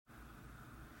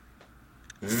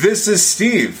This is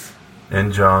Steve.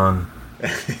 And John.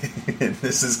 And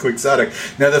this is Quixotic.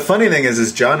 Now, the funny thing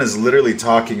is John is literally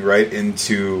talking right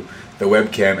into the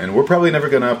webcam, and we're probably never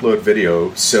going to upload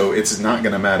video, so it's not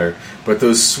going to matter. But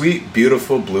those sweet,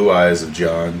 beautiful blue eyes of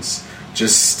John's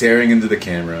just staring into the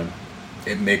camera,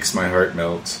 it makes my heart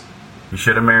melt. You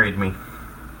should have married me.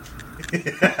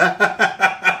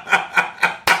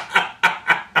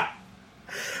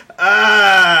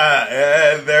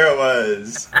 And there it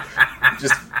was.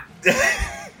 Just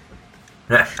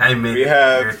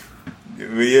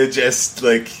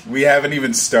we haven't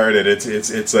even started.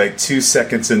 It's like 2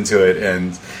 seconds into it,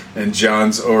 and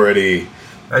John's already.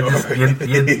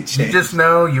 You just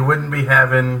know you wouldn't be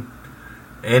having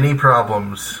any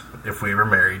problems if we were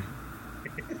married.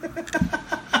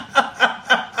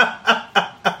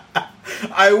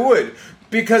 I would,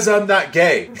 because I'm not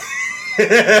gay.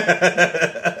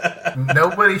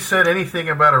 Nobody said anything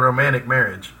about a romantic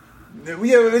marriage.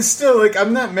 Yeah, it's still like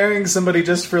I'm not marrying somebody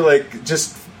just for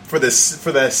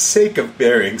the sake of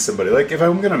marrying somebody. Like if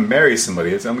I'm gonna marry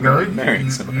somebody, I'm gonna be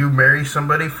marrying somebody. You marry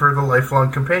somebody for the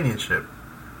lifelong companionship.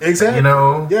 Exactly. You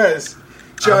know. Yes,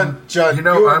 John. You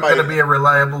know, I'm gonna be a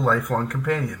reliable lifelong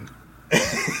companion.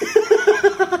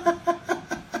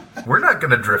 We're not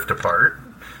gonna drift apart.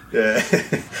 Yeah,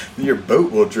 your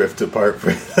boat will drift apart.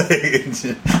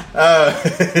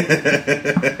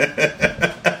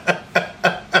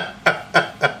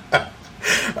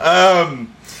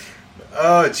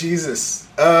 Oh Jesus!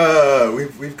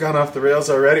 We've gone off the rails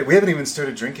already. We haven't even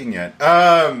started drinking yet.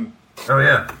 Oh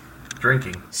yeah,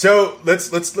 drinking. So let's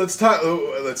talk.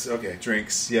 Okay,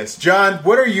 drinks. Yes, John.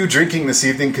 What are you drinking this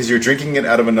evening? Because you're drinking it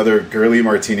out of another girly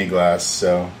martini glass.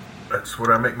 So that's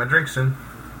what I make my drinks in,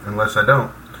 unless I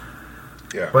don't.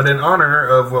 Yeah. But in honor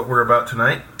of what we're about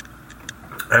tonight,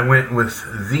 I went with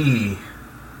the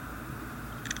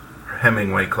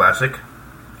Hemingway classic,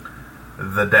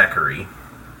 the Daiquiri.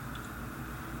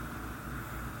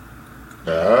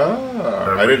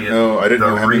 I didn't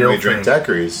know Hemingway drank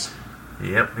daiquiris.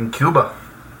 Yep, in Cuba.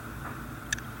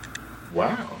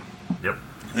 Wow. Yep.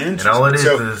 And all it is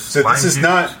so lime this is juice,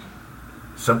 not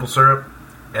simple syrup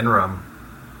and rum.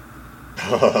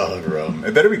 Oh, rum.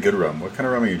 It better be good rum. What kind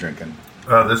of rum are you drinking?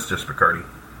 This is just Bacardi.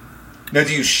 Now,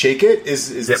 do you shake it?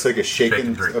 Is this like a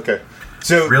shaken drink? Okay.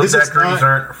 So real daiquiris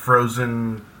aren't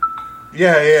frozen.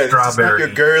 Yeah. Strawberry. It's not your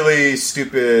girly,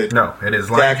 stupid. No, it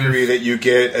is lime daiquiri juice that you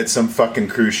get at some fucking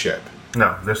cruise ship.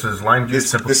 No, this is lime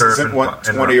juice, simple syrup. This isn't what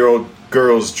 20-year-old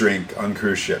girls drink on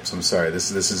cruise ships. I'm sorry.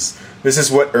 This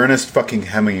is what Ernest fucking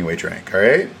Hemingway drank. All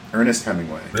right, Ernest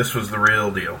Hemingway. This was the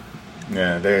real deal.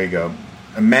 Yeah, there you go.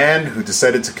 A man who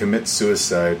decided to commit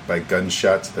suicide by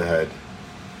gunshot to the head.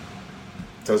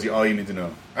 Tells you all you need to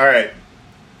know. All right.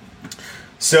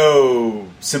 So,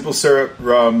 simple syrup,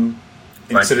 rum,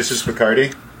 insidious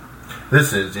Bacardi.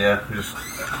 This is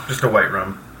just a white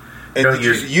rum.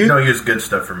 You don't use good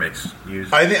stuff for mix.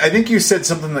 I think you said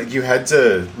something like you had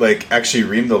to actually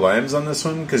ream the limes on this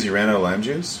one because you ran out of lime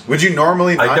juice. Would you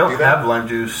normally not do that? I don't have lime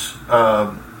juice.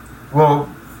 Well,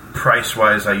 price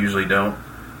wise, I usually don't.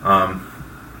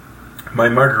 My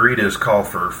margaritas call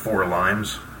for 4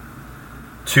 limes,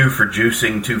 2 for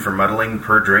juicing, 2 for muddling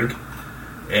per drink.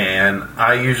 And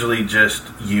I usually just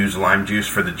use lime juice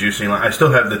for the juicing. I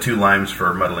still have the 2 limes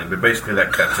for muddling, but basically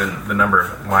that cuts in the number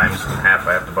of limes in half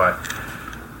I have to buy.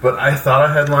 But I thought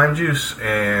I had lime juice,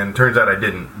 and turns out I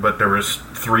didn't. But there was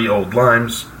 3 old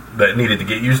limes that needed to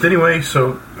get used anyway,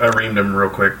 so I reamed them real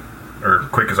quick, or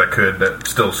quick as I could. That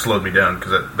still slowed me down,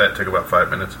 because that took about 5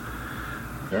 minutes.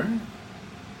 All right.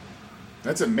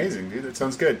 That's amazing, dude. That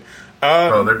sounds good.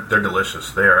 They're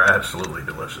delicious. They are absolutely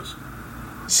delicious.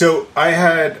 So I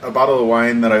had a bottle of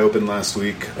wine that I opened last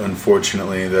week,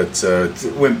 unfortunately, that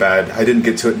went bad. I didn't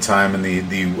get to it in time, and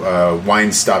the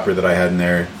wine stopper that I had in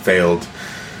there failed.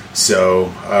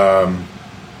 So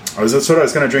that's what I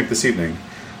was going to drink this evening.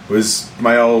 It was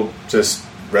my old just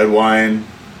red wine.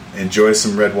 Enjoy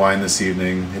some red wine this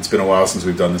evening. It's been a while since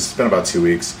we've done this. It's been about 2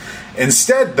 weeks.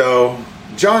 Instead, though,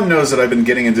 John knows that I've been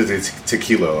getting into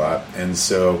tequila a lot, and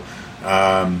so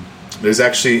there's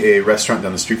actually a restaurant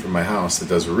down the street from my house that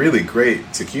does really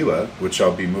great tequila, which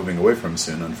I'll be moving away from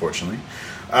soon, unfortunately.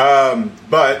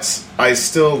 But I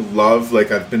still love,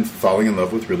 I've been falling in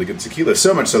love with really good tequila,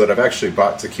 so much so that I've actually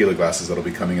bought tequila glasses that'll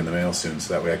be coming in the mail soon,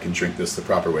 so that way I can drink this the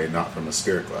proper way, not from a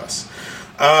spirit glass.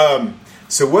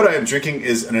 So what I am drinking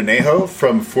is an anejo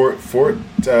from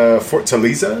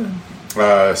Fortaleza.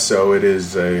 So it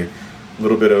is a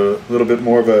little bit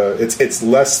more of a. It's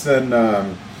less than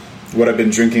what I've been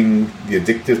drinking. The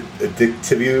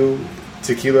Addictivio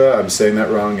tequila. I'm saying that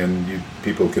wrong, and you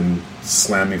people can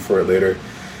slam me for it later.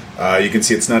 You can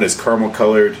see it's not as caramel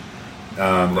colored.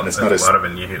 And it's not as a lot of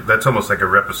añejo. That's almost like a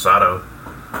reposado.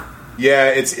 Yeah,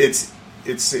 it's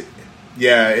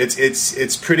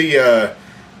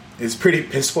pretty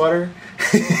piss water.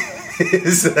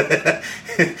 is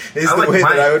the way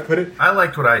that I would put it. I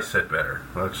liked what I said better.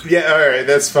 Yeah, all right,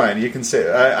 that's fine. You can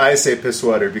say I say piss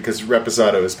water because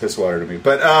reposado is piss water to me.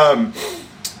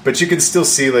 But you can still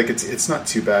see like it's not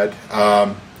too bad.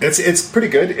 It's pretty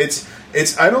good.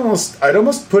 I'd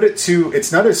almost put it to,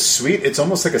 it's not as sweet. It's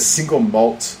almost like a single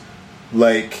malt,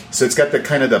 so it's got the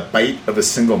kind of the bite of a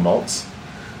single malt.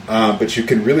 But you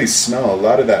can really smell a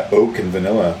lot of that oak and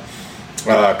vanilla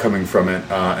coming from it,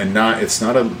 and it's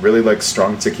not a really like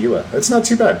strong tequila. It's not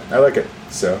too bad. I like it.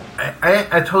 So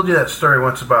I told you that story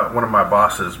once about one of my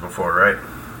bosses before, right?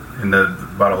 In the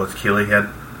bottle of tequila he had.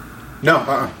 No,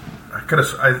 I'm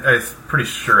pretty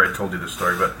sure I told you this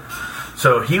story, but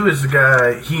so he was the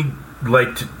guy. He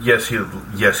liked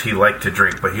he liked to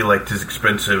drink, but he liked his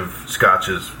expensive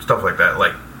scotches, stuff like that,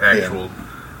 like actual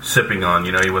sipping on.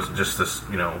 He wasn't just this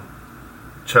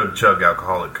chug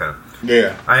alcoholic kind of.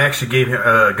 Yeah. I actually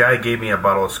a guy gave me a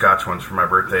bottle of scotch once for my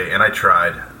birthday, and I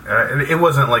tried. It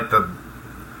wasn't like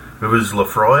it was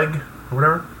Lafroig or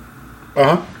whatever.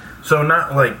 So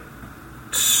not like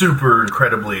super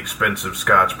incredibly expensive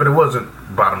scotch, but it wasn't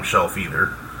bottom shelf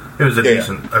either. It was a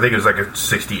decent. I think it was like a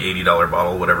 $60-$80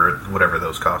 bottle, whatever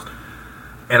those cost.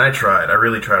 And I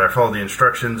really tried. I followed the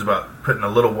instructions about putting a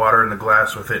little water in the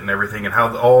glass with it and everything, and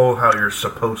how you're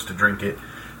supposed to drink it.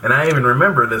 And I even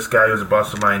remember this guy who was a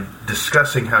boss of mine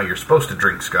discussing how you're supposed to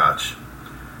drink scotch,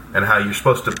 and how you're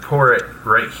supposed to pour it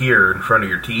right here in front of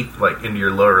your teeth, like into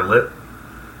your lower lip,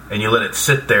 and you let it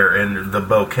sit there, and the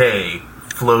bouquet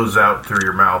flows out through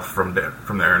your mouth from there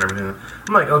and everything.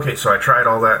 I'm like, okay, so I tried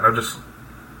all that, and I'm just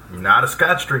not a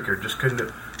scotch drinker, just couldn't do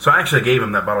it. So I actually gave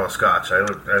him that bottle of scotch. I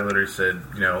literally said,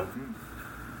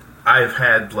 I've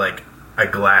had like a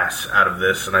glass out of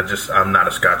this, and I'm not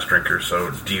a scotch drinker,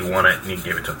 so do you want it? And he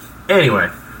gave it to him. Anyway,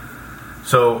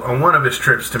 so on one of his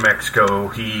trips to Mexico,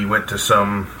 he went to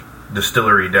some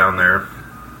distillery down there,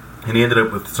 and he ended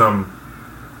up with some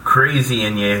crazy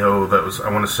añejo that was, I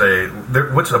want to say,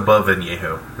 what's above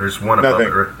añejo? There's one above it,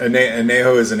 right?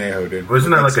 Añejo is añejo, dude.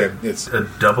 Wasn't that it's a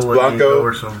double Blanco añejo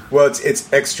or something? Well,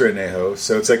 it's extra añejo,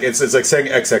 so it's like saying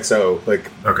XXO,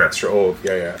 like extra old.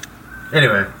 Yeah.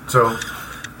 Anyway, so I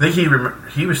think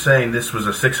he was saying this was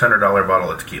a $600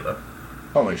 bottle of tequila.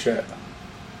 Holy shit!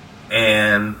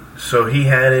 And so he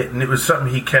had it, and it was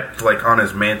something he kept like on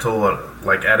his mantle,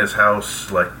 like at his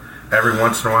house, like. Every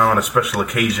once in a while, on a special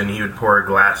occasion, he would pour a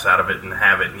glass out of it and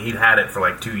have it. And he'd had it for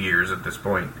like 2 years at this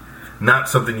point. Not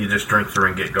something you just drink through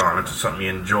and get gone. It's something you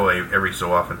enjoy every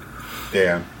so often.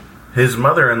 Yeah. His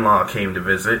mother-in-law came to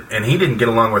visit, and he didn't get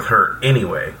along with her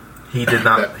anyway. He did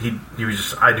not. He was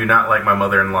just, I do not like my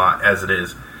mother-in-law as it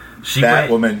is. That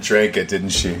woman drank it, didn't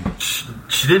she?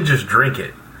 She didn't just drink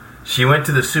it. She went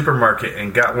to the supermarket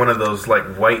and got one of those like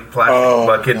white plastic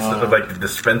buckets that like the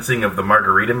dispensing of the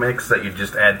margarita mix that you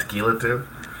just add tequila to,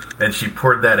 and she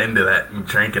poured that into that and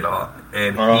drank it all.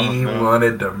 And he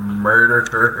wanted to murder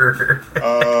her.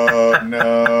 Oh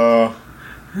no!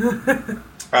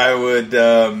 I would.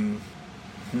 Did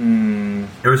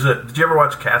you ever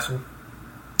watch Castle?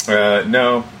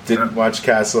 No, didn't watch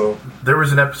Castle. There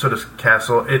was an episode of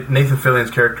Castle. Nathan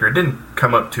Fillion's character, it didn't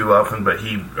come up too often, but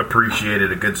he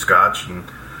appreciated a good scotch. And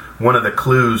one of the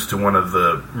clues to one of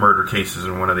the murder cases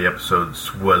in one of the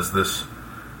episodes was this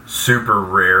super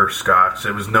rare scotch.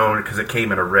 It was known because it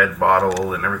came in a red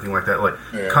bottle and everything like that. Like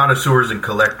connoisseurs and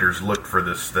collectors looked for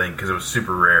this thing because it was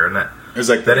super rare. And that it was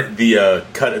like the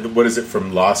cut. What is it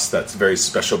from Lost? That's a very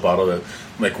special bottle that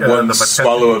like one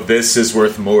swallow of this is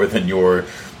worth more than your.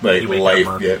 Like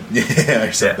life, yeah,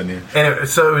 or something. Yeah. Anyway,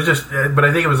 so it was just, but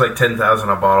I think it was like $10,000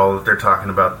 a bottle that they're talking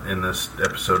about in this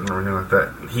episode and everything like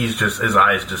that. His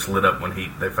eyes just lit up when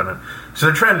they found it. So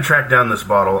they're trying to track down this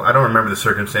bottle. I don't remember the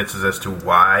circumstances as to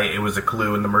why it was a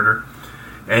clue in the murder,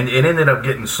 and it ended up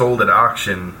getting sold at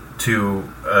auction to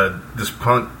this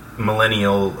punk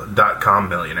millennial.com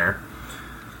millionaire.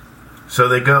 So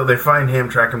they find him,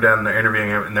 track him down, and they're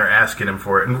interviewing him, and they're asking him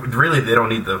for it. And really, they don't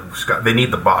need they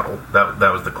need the bottle. That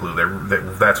was the clue.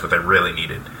 That's what they really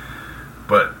needed.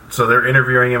 But so they're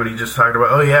interviewing him, and he just talked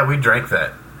about, oh yeah, we drank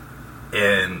that.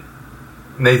 And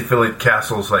Nathan Fillion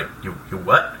Castle's like, you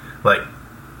what? Like,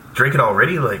 drink it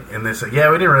already? Like, and they say,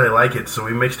 yeah, we didn't really like it, so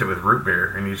we mixed it with root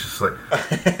beer. And he's just like,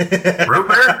 root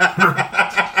beer?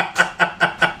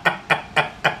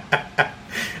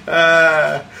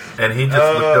 And he just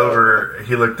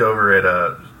looked over at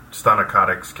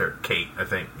Stanakotic's Kate, I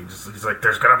think. He's like,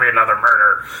 there's gonna be another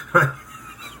murder.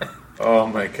 Oh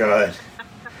my god.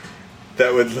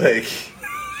 that would like.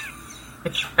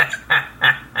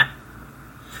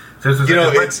 So this is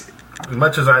it's as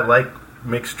much as I like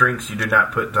mixed drinks, you do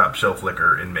not put top shelf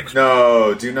liquor in mixed drinks.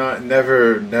 No, do not,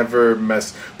 never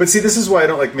mess. But see, this is why I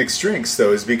don't like mixed drinks,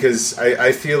 though, is because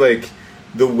I feel like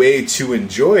the way to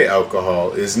enjoy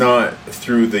alcohol is not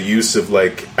through the use of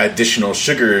like additional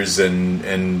sugars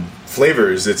and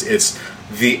flavors. It's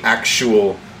the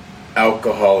actual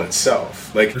alcohol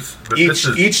itself. Like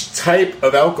each type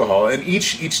of alcohol and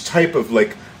each type of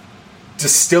like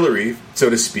distillery, so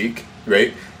to speak,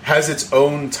 right, has its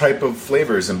own type of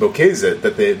flavors and bouquets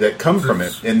that come from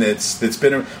it, and it's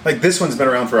been like this one's been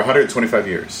around for 125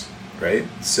 years, right?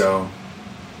 So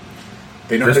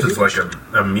they know this how to is do like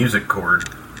a music chord.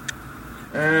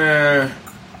 Uh,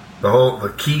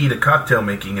 the key to cocktail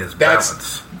making is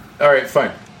balance. All right,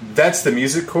 fine. That's the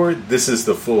music chord. This is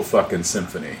the full fucking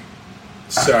symphony.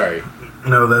 Sorry.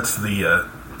 No, that's the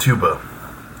tuba.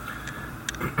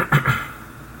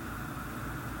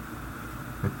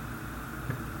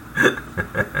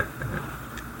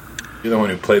 You're the one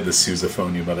who played the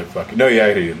sousaphone, you motherfucker. No, yeah,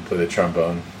 you didn't play the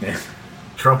trombone. Yeah.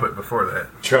 Trumpet before that.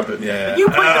 Trumpet, yeah. You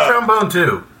played the trombone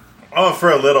too. Oh,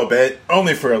 for a little bit.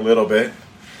 Only for a little bit.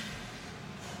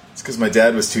 It's because my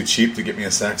dad was too cheap to get me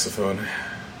a saxophone.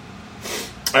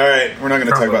 All right, we're not going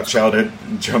to talk about childhood.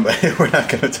 We're not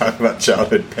going to talk about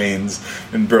childhood pains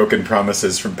and broken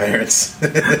promises from parents.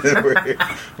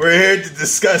 we're here to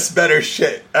discuss better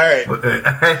shit. All right.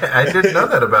 I didn't know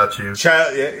that about you.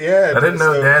 Yeah. I didn't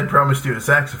know Dad promised you a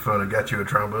saxophone and got you a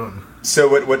trombone. So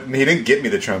what he didn't get me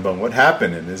the trombone. What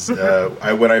happened is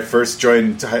when I first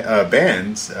joined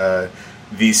bands,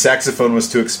 the saxophone was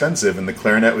too expensive and the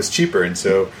clarinet was cheaper, and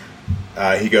so.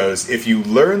 He goes, if you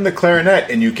learn the clarinet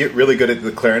and you get really good at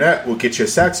the clarinet, we'll get you a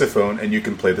saxophone and you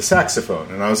can play the saxophone.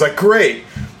 And I was like, great.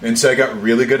 And so I got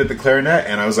really good at the clarinet,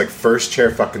 and I was like first chair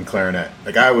fucking clarinet.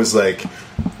 Like I was like,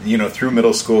 through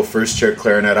middle school, first chair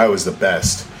clarinet, I was the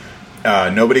best.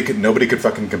 Nobody could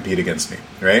fucking compete against me,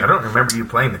 right? I don't remember you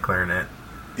playing the clarinet.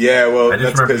 Yeah, well, I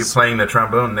just remember you playing the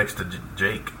trombone next to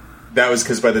Jake. That was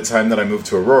because by the time that I moved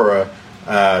to Aurora,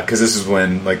 because this is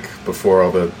when, like, before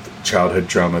all the childhood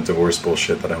trauma, divorce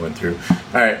bullshit that I went through.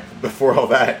 All right, before all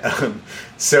that,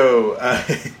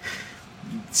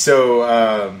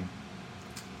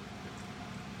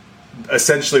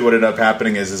 essentially what ended up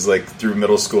happening is like through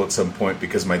middle school at some point,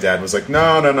 because my dad was like,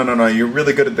 no, you're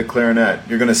really good at the clarinet.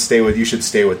 You should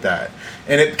stay with that.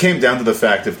 And it came down to the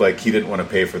fact of like he didn't want to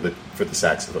pay for the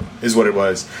saxophone is what it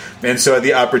was. And so I had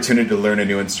the opportunity to learn a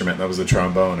new instrument, that was the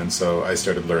trombone, and so I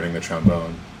started learning the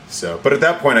trombone. So, but at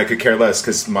that point I could care less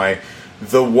because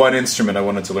the one instrument I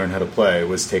wanted to learn how to play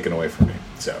was taken away from me.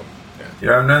 So,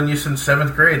 yeah, I've known you since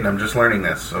 7th grade, and I'm just learning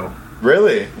this. So,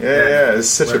 really, yeah, it's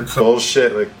such a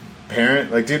bullshit like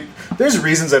parent. Like, dude, there's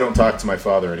reasons I don't talk to my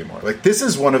father anymore. Like, this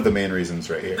is one of the main reasons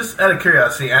right here. Just out of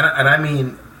curiosity, and I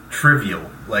mean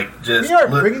trivial, like just we are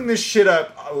bringing this shit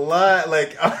up a lot.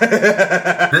 Like,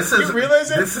 this is you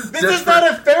realize it? This is not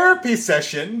a therapy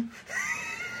session.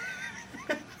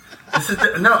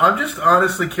 I'm just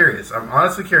honestly curious. I'm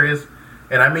honestly curious,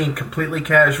 and I mean completely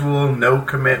casual, no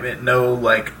commitment, no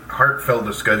like heartfelt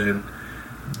discussion.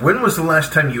 When was the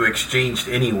last time you exchanged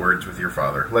any words with your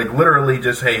father? Like literally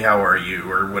just, hey, how are you,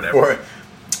 or whatever. Or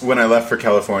when I left for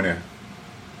California.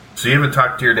 So you haven't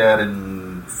talked to your dad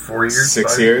in 4 years?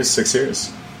 6 years? 6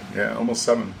 years. Yeah, almost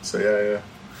 7. So yeah.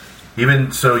 Even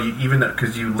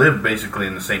because you live basically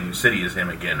in the same city as him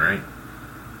again, right?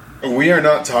 We are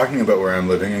not talking about where I'm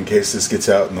living in case this gets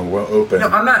out in the open. No,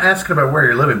 I'm not asking about where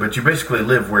you're living, but you basically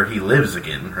live where he lives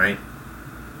again, right?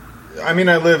 I mean,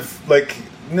 I live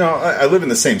I live in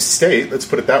the same state. Let's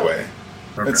put it that way.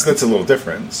 Okay. That's a little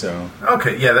different. So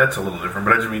okay, yeah, that's a little different.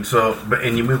 But I just mean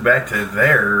and you moved back to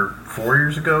there 4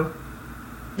 years ago?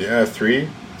 Yeah, 3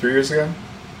 years ago.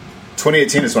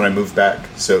 2018 is when I moved back,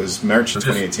 so it was March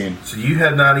 2018. So you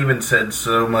had not even said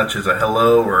so much as a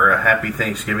hello or a happy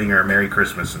Thanksgiving or a Merry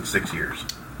Christmas in 6 years.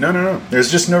 No. There's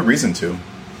just no reason to.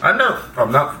 I know.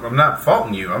 I'm not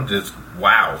faulting you. I'm just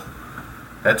wow.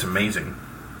 That's amazing.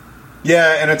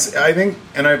 Yeah, and I think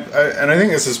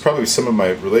this is probably some of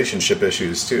my relationship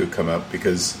issues too come up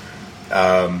because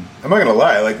I'm not gonna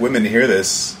lie, like women hear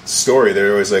this story,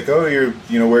 they're always like, oh, where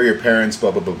are your parents, blah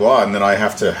blah blah blah, and then I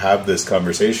have to have this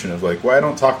conversation of like, well, I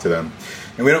don't talk to them,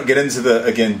 and we don't get into the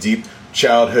again deep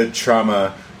childhood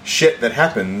trauma shit that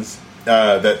happens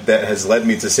that has led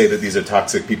me to say that these are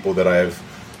toxic people that I've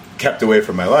kept away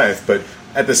from my life, but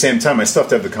at the same time I still have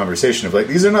to have the conversation of like,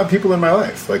 these are not people in my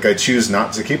life, like I choose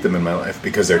not to keep them in my life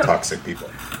because they're toxic people.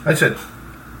 I said,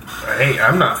 hey,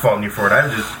 I'm not faulting you for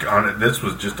it. This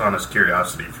was just honest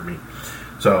curiosity for me.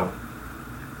 So,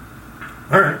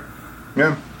 All right.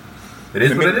 Yeah. It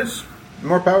is what it is.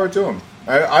 More power to them.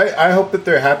 I hope that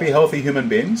they're happy, healthy human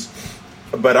beings,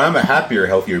 but I'm a happier,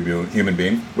 healthier human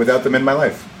being without them in my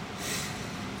life.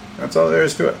 That's all there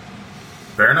is to it.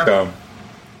 Fair enough. So,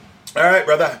 all right,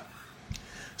 brother.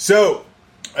 So,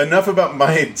 enough about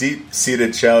my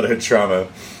deep-seated childhood trauma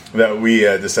that we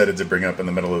decided to bring up in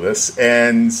the middle of this.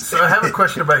 And so I have a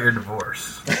question about your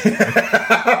divorce.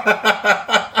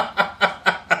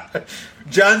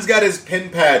 John's got his pen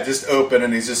pad just open,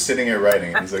 and he's just sitting here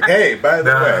writing. He's like, "Hey, by the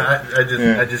way,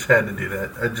 I just had to do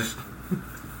that.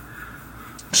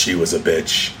 She was a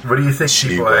bitch." What do you think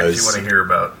people actually want to hear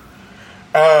about?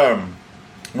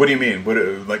 What do you mean? What,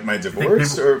 like my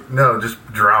divorce, or no, just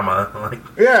drama? Like,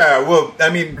 yeah, well, I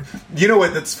mean, you know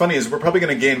what? That's funny is we're probably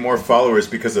going to gain more followers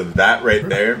because of that right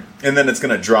there, and then it's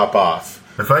going to drop off.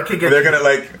 If I could get, they're going to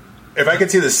like. If I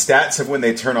could see the stats of when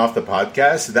they turn off the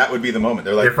podcast, that would be the moment.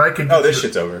 They're like, if I could "Oh, this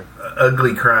shit's over."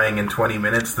 Ugly crying in 20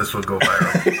 minutes, this would go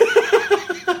viral.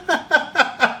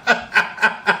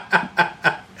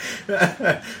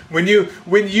 When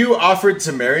you offered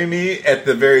to marry me at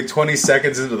the very 20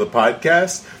 seconds into the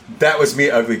podcast, that was me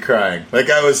ugly crying. Like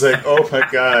I was like, "Oh my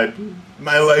god,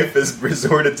 my life has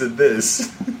resorted to this."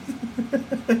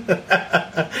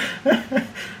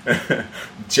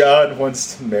 John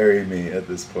wants to marry me at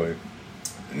this point.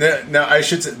 Now I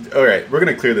should say, all right, we're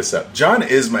going to clear this up. John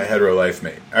is my hetero life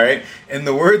mate, all right? In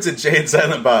the words of Jay and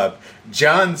Silent Bob,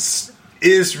 John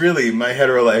is really my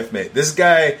hetero life mate. This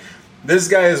guy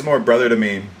is more brother to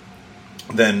me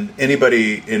than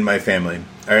anybody in my family,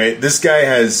 all right? This guy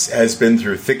has been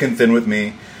through thick and thin with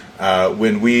me.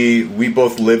 When we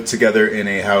both lived together in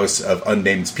a house of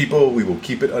unnamed people, we will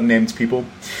keep it unnamed people,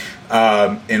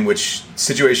 in which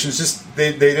situations just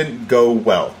they didn't go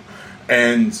well.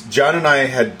 And John and I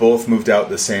had both moved out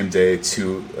the same day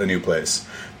to a new place.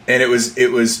 And it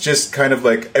was just kind of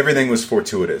like everything was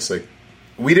fortuitous. Like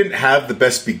we didn't have the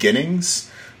best beginnings,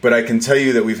 but I can tell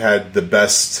you that we've had the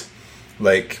best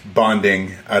like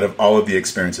bonding out of all of the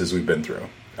experiences we've been through.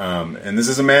 And this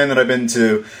is a man that I've been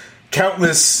to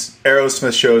countless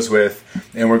Aerosmith shows with,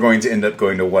 and we're going to end up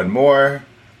going to one more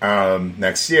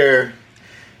next year.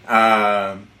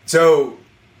 So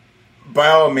by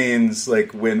all means,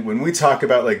 like when we talk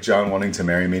about like John wanting to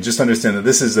marry me, just understand that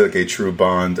this is like a true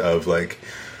bond of like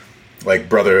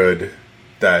brotherhood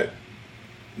that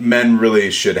men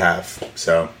really should have.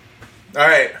 So, all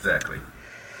right. Exactly.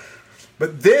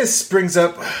 But this brings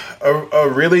up a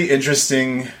really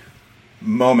interesting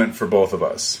moment for both of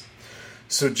us.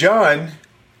 So John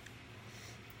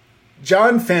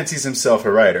fancies himself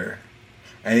a writer,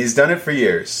 and he's done it for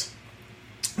years.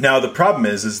 Now, the problem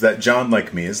is that John,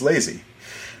 like me, is lazy.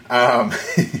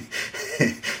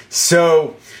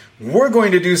 So we're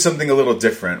going to do something a little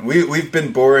different. We've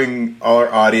been boring our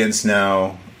audience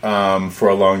now for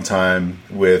a long time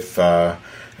with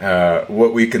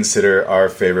what we consider our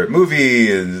favorite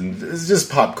movie and it's just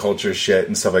pop culture shit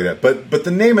and stuff like that. But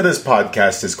the name of this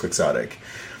podcast is Quixotic.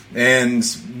 And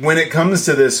when it comes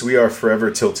to this, we are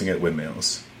forever tilting at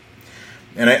windmills.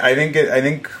 And I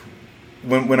think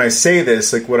when I say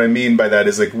this, like what I mean by that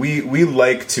is like we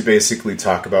like to basically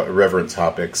talk about irreverent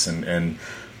topics, and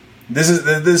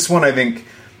this one I think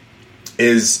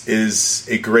is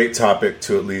a great topic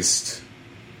to at least.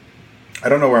 I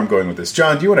don't know where I'm going with this.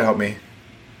 John, do you want to help me?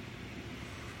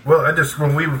 Well,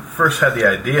 when we first had the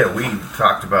idea, we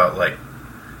talked about like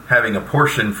having a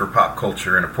portion for pop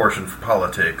culture and a portion for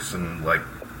politics and like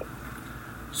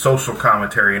social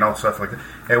commentary and all stuff like that.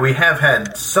 And we have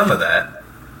had some of that,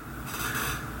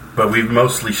 but we've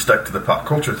mostly stuck to the pop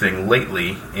culture thing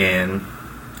lately. And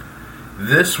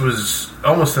this was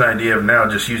almost an idea of now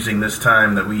just using this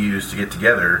time that we use to get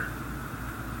together,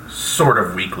 sort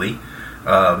of weekly,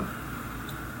 to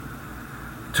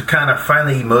kind of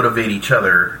finally motivate each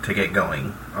other to get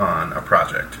going on a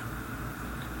project.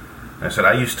 I said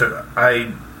I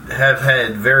have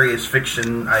had various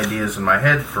fiction ideas in my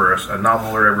head for a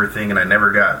novel or everything, and I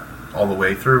never got all the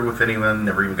way through with anyone,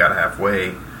 never even got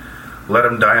halfway. Let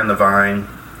them die on the vine.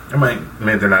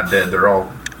 Maybe they're not dead. They're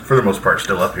all, for the most part,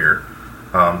 still up here.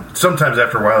 Sometimes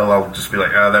after a while, I'll just be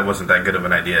like, that wasn't that good of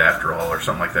an idea after all, or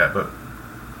something like that. But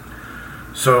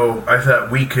so I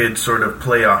thought we could sort of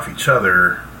play off each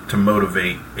other to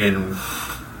motivate in...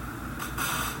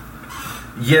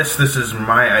 Yes, this is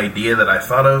my idea that I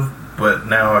thought of, but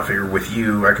now I figure with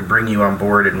you, I can bring you on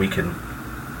board and we can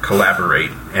collaborate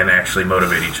and actually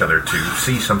motivate each other to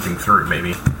see something through,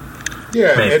 maybe.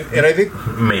 Yeah, and I think...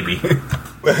 Maybe.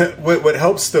 What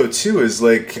helps, though, too, is,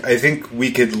 like, I think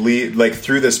we could lead... Like,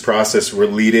 through this process, we're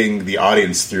leading the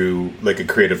audience through, like, a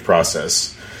creative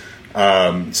process.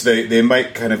 So they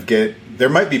might kind of get there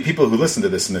might be people who listen to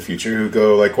this in the future who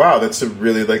go like, wow, that's a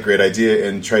really like great idea,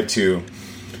 and try to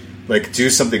like do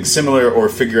something similar or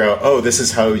figure out, oh, this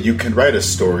is how you can write a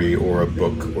story or a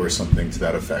book or something to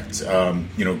that effect,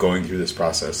 going through this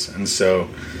process. And so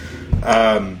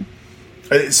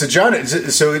John,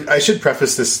 so I should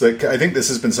preface this, like, I think this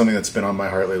has been something that's been on my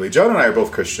heart lately. John and I are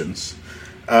both Christians.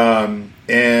 And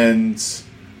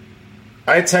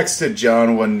I texted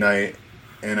John one night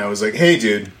and I was like, hey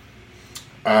dude,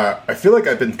 I feel like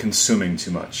I've been consuming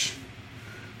too much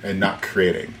and not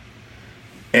creating.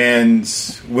 And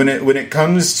when it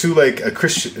comes to like a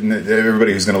Christian,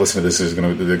 everybody who's going to listen to this is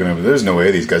there's no way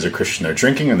these guys are Christian. They're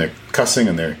drinking and they're cussing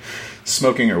and they're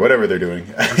smoking or whatever they're doing.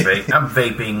 I'm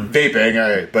vaping. Vaping, all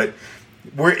right. But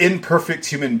we're imperfect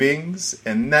human beings,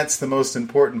 and that's the most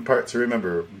important part to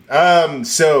remember.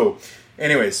 So,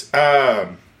 anyways,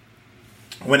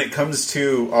 when it comes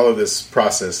to all of this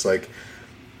process, like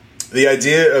the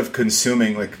idea of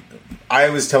consuming, like I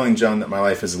was telling John that my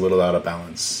life is a little out of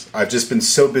balance. I've just been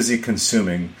so busy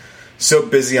consuming, so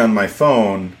busy on my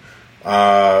phone,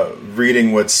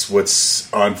 reading what's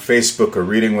on Facebook or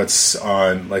reading what's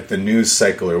on like the news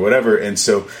cycle or whatever, and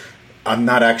so I'm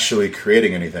not actually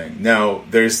creating anything. Now,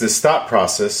 there's this thought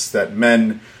process that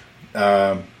men,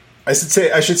 I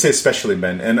should say especially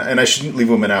men, and I shouldn't leave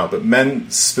women out, but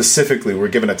men specifically were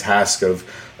given a task of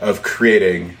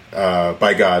creating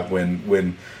by God.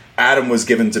 When Adam was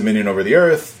given dominion over the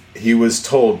earth, he was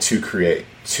told to create,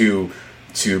 to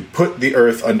put the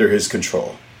earth under his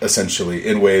control, essentially,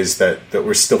 in ways that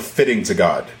were still fitting to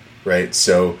God, right?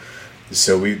 So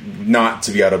we not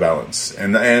to be out of balance,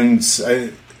 and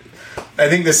I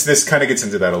think this kind of gets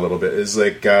into that a little bit. Is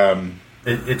like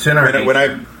it's in our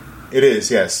nature. It is,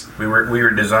 yes. We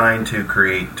were designed to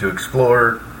create, to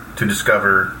explore, to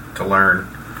discover, to learn.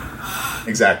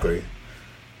 Exactly.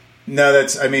 No,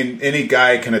 any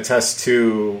guy can attest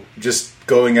to just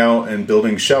going out and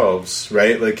building shelves,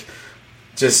 right? Like,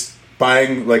 just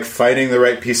finding the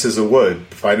right pieces of wood,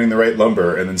 finding the right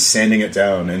lumber, and then sanding it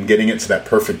down and getting it to that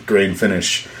perfect grain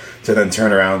finish to then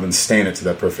turn around and stain it to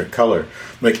that perfect color.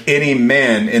 Like, any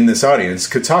man in this audience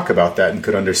could talk about that and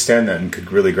could understand that and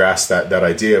could really grasp that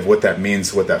idea of what that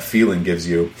means, what that feeling gives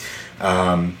you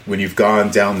when you've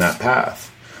gone down that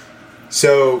path.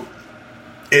 So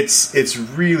it's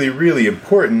really, really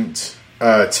important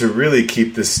to really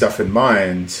keep this stuff in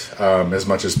mind as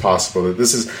much as possible.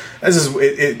 That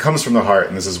it comes from the heart,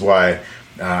 and this is why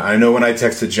I know when I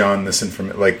texted John this,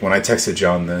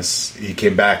 he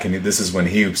came back, and this is when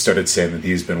he started saying that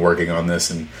he's been working on this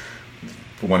and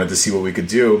wanted to see what we could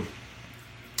do,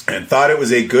 and thought it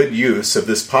was a good use of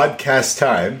this podcast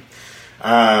time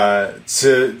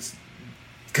because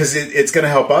it's going to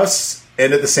help us,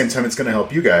 and at the same time it's going to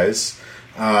help you guys.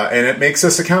 And it makes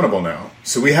us accountable now.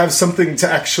 So we have something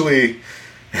to actually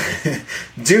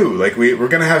do. Like we're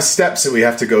going to have steps that we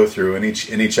have to go through in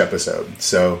each episode.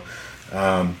 So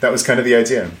that was kind of the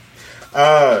idea.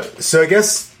 So I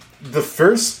guess the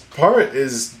first part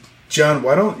is, John,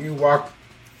 why don't you walk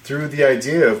through the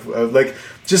idea of like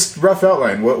just rough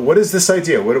outline. What is this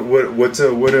idea? What are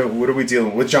we dealing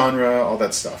with? What genre? All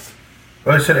that stuff.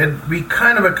 Well, I said it'd be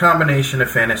kind of a combination of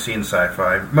fantasy and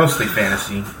sci-fi. Mostly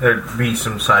fantasy. There'd be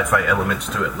some sci-fi elements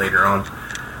to it later on.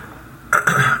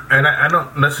 And I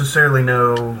don't necessarily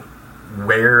know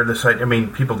where this idea... I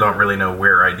mean, people don't really know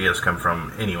where ideas come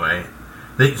from anyway.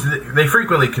 They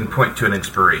frequently can point to an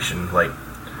inspiration. Like,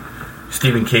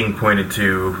 Stephen King pointed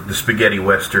to the spaghetti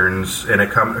westerns, and a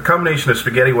combination of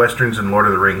spaghetti westerns and Lord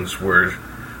of the Rings were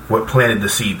what planted the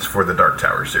seeds for the Dark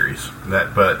Tower series.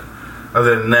 But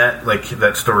other than that, like,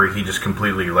 that story, he just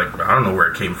completely, like, I don't know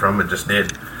where it came from, it just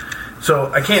did.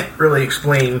 So I can't really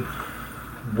explain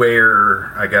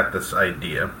where I got this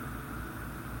idea.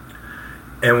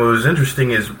 And what was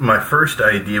interesting is my first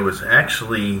idea was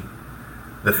actually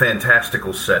the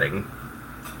fantastical setting.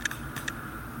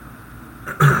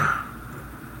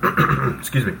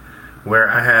 Excuse me. Where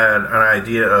I had an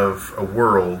idea of a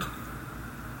world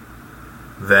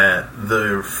that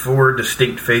the 4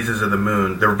 distinct phases of the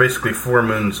moon, there were basically 4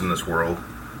 moons in this world,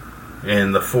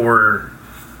 and the 4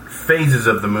 phases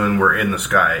of the moon were in the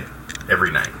sky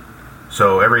every night.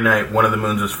 So every night, one of the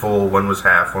moons was full, one was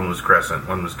half, one was crescent,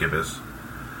 one was gibbous.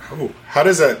 Oh, how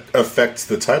does that affect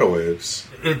the tidal waves?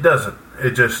 It doesn't.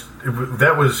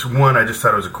 That was one, I just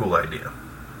thought it was a cool idea.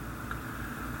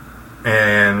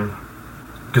 And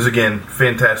because, again,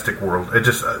 fantastic world.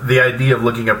 The idea of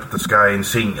looking up at the sky and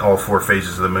seeing all 4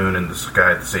 phases of the moon in the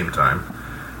sky at the same time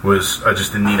was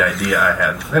just a neat idea I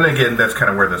had. And again, that's kind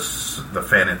of where it's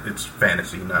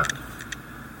fantasy,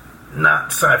 not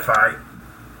sci-fi.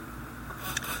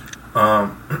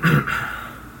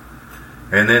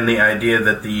 And then the idea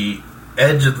that the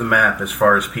edge of the map, as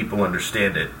far as people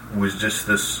understand it, was just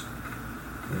this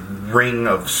ring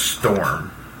of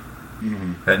storm.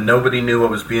 Mm-hmm. That nobody knew what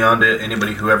was beyond it.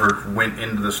 Anybody who ever went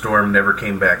into the storm never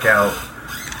came back out.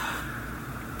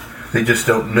 They just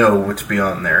don't know what's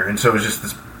beyond there. And so it was just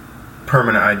this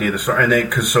permanent idea of the storm.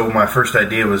 And so my first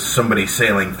idea was somebody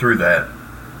sailing through that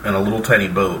in a little tiny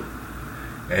boat.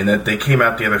 And that they came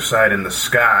out the other side and the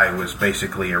sky was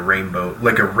basically a rainbow.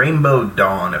 Like a rainbow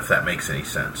dawn, if that makes any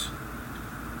sense.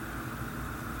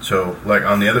 So, like,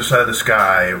 on the other side of the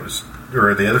sky, it was...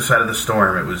 or the other side of the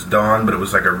storm, it was dawn, but it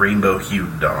was like a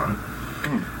rainbow-hued dawn.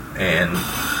 And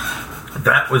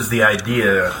that was the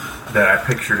idea that I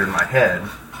pictured in my head.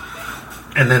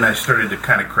 And then I started to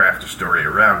kind of craft a story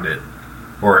around it.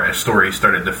 Or a story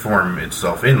started to form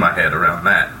itself in my head around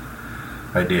that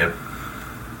idea.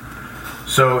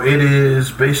 So it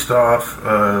is based off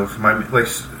of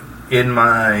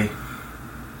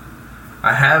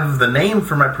I have the name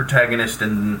for my protagonist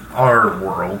in our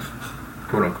world,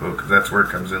 quote unquote, because that's where it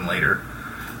comes in later.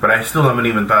 But I still haven't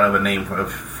even thought of a name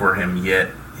for him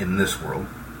yet in this world.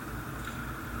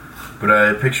 But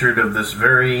I pictured of this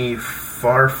very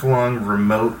far-flung,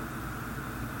 remote,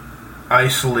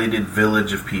 isolated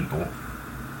village of people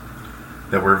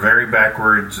that were very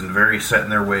backwards and very set in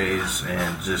their ways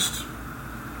and just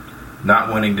not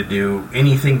wanting to do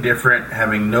anything different,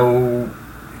 having no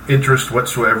interest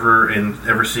whatsoever in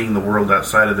ever seeing the world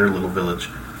outside of their little village.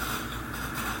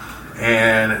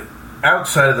 And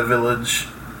outside of the village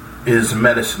is a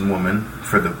medicine woman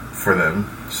for them.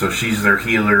 So she's their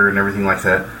healer and everything like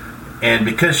that. And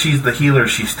because she's the healer,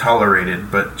 she's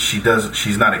tolerated, but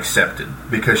she's not accepted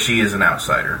because she is an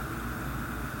outsider.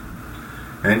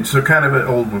 And so kind of an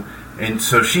old one. And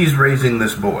so she's raising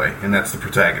this boy, and that's the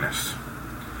protagonist.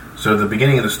 So at the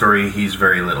beginning of the story, he's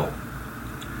very little.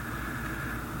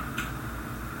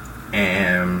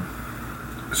 And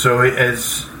so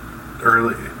as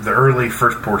the early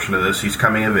first portion of this, he's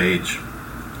coming of age.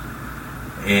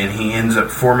 And he ends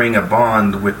up forming a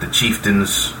bond with the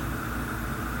chieftain's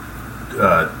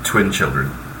twin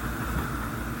children.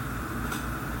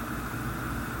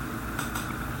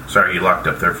 Sorry, you locked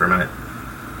up there for a minute.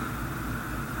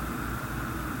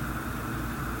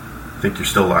 I think you're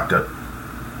still locked up.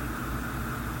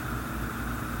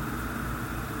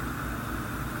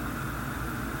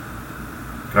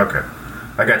 Okay.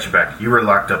 I got you back. You were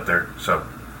locked up there, so...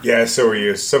 Yeah, so were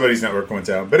you. Somebody's network went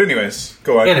down. But anyways,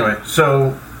 go on. Anyway,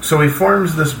 so he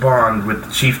forms this bond with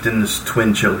the chieftain's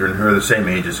twin children, who are the same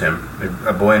age as him,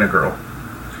 a boy and a girl.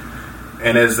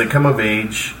 And as they come of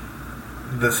age,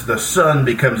 the son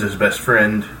becomes his best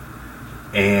friend,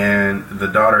 and the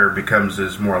daughter becomes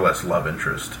his more or less love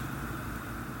interest.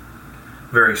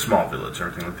 Very small village,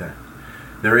 everything like that.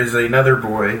 There is another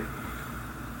boy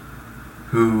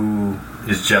who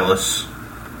is jealous,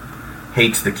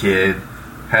 hates the kid,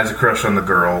 has a crush on the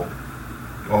girl,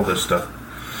 all this stuff.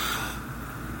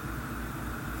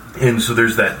 And so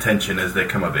there's that tension as they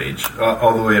come of age,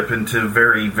 all the way up into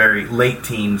very, very late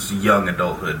teens, young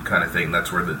adulthood kind of thing.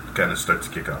 That's where the kind of starts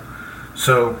to kick off.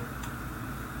 So,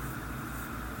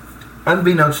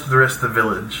 unbeknownst to the rest of the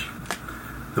village,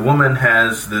 the woman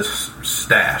has this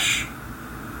stash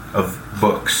of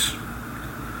books,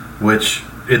 which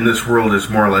in this world is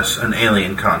more or less an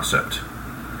alien concept.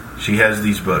 She has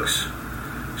these books.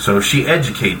 So she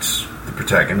educates the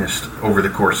protagonist over the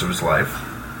course of his life,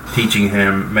 teaching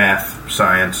him math,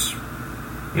 science,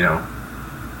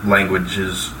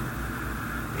 languages.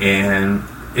 And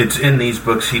it's in these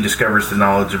books he discovers the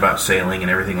knowledge about sailing and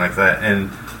everything like that.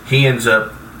 And he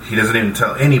doesn't even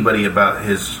tell anybody about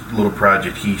his little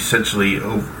project. He essentially,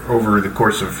 over the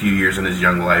course of a few years in his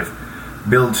young life,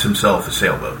 builds himself a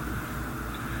sailboat.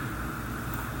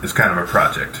 It's kind of a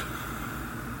project.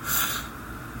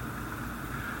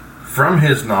 From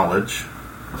his knowledge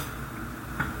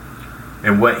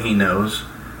and what he knows,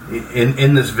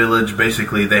 in this village,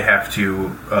 basically they have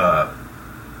to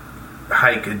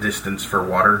hike a distance for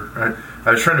water.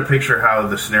 I was trying to picture how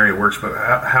the scenario works, but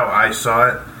how I saw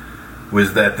it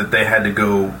was that they had to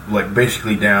go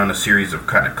basically down a series of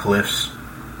kind of cliffs,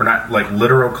 or not like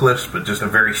literal cliffs, but just a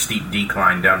very steep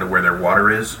decline down to where their water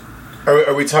is.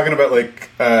 Are we talking about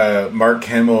Mark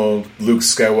Hamill, Luke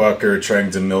Skywalker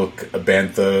trying to milk a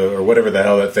bantha or whatever the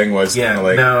hell that thing was? Yeah,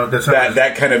 no, that's not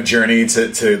that kind of journey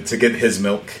to get his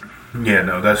milk. Yeah,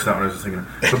 no, that's not what I was thinking.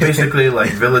 But basically,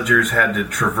 villagers had to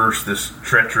traverse this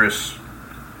treacherous,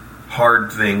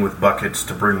 hard thing with buckets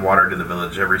to bring water to the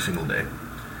village every single day.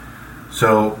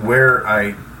 So where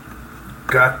it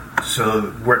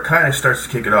kind of starts to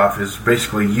kick it off is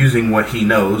basically using what he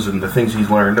knows and the things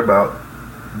he's learned about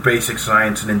basic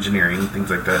science and engineering, things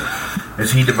like that,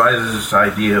 is he devises this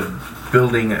idea of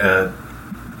building a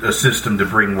system to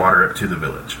bring water up to the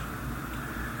village.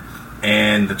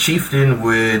 And the chieftain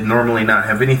would normally not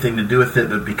have anything to do with it,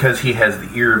 but because he has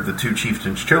the ear of the two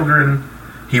chieftains' children,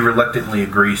 he reluctantly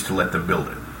agrees to let them build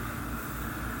it.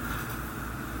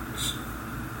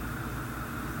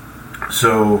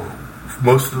 So,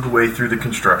 most of the way through the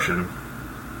construction,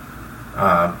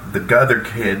 the other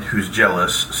kid who's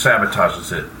jealous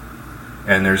sabotages it,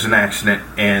 and there's an accident,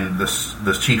 and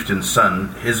the chieftain's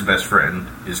son, his best friend,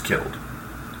 is killed.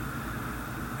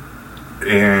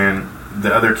 And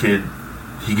the other kid,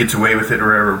 he gets away with it or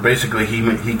whatever. Basically,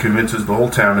 he convinces the whole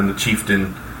town and the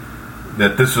chieftain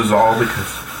that this was all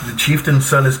because the chieftain's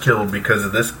son is killed because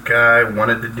of this guy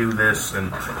wanted to do this.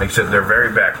 And like I said, they're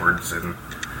very backwards, and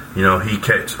he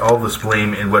gets all this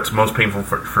blame. And what's most painful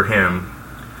for him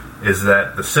is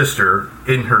that the sister,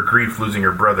 in her grief losing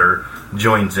her brother,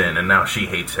 joins in, and now she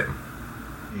hates him.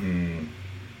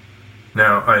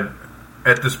 Now,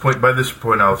 by this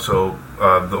point also,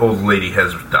 the old lady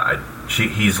has died.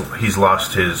 He's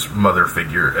lost his mother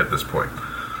figure at this point.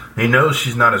 He knows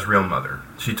she's not his real mother.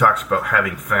 She talks about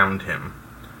having found him.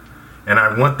 And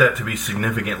I want that to be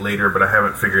significant later, but I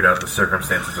haven't figured out the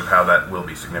circumstances of how that will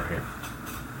be significant.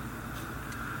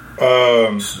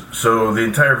 So the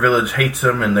entire village hates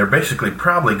him, and they're basically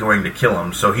probably going to kill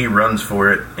him. So he runs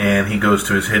for it, and he goes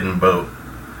to his hidden boat,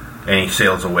 and he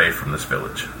sails away from this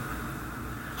village.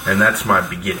 And that's my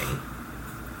beginning.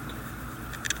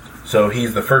 So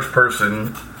he's the first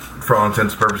person, for all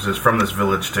intents and purposes, from this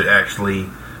village to actually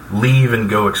leave and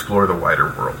go explore the wider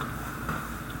world.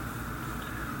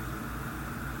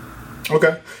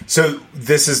 Okay. So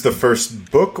this is the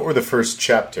first book or the first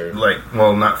chapter?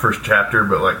 Not first chapter,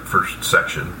 but first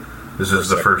section. This is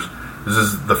the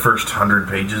first 100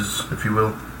 pages, if you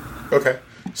will. Okay.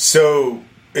 So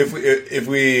if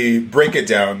we break it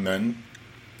down then,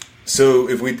 so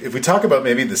if we talk about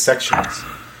maybe the sections,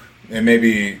 and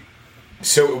maybe,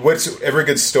 so every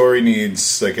good story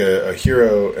needs a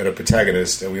hero and a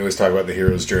protagonist, and we always talk about the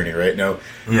hero's journey, right? Now,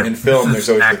 in film, there's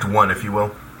always Act 1, if you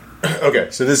will. Okay,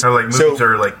 so this movies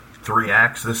are 3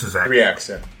 acts. This is Act 3 acts.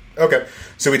 Yeah. Okay,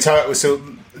 so we talk. So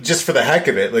just for the heck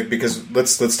of it, because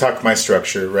let's talk my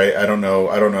structure, right? I don't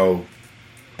know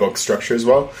book structure as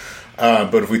well.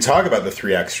 But if we talk about the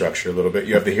 3-act structure a little bit,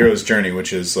 you have the hero's journey,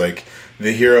 which is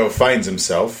the hero finds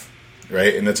himself,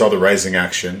 right? And that's all the rising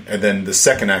action. And then the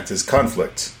second act is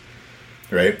conflict,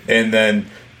 right? And then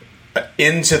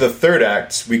into the third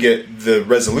act, we get the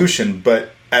resolution.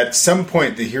 But at some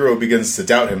point, the hero begins to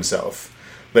doubt himself.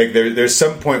 There's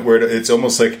some point where it's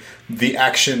almost like the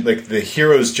action, the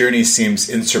hero's journey seems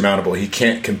insurmountable. He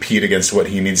can't compete against what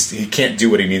he needs. He can't do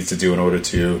what he needs to do in order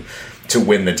to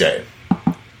win the day.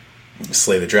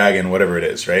 Slay the dragon, whatever it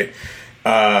is, right?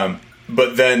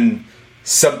 But then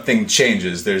something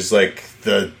changes. There's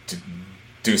the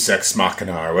Deus Ex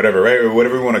Machina or whatever, right? Or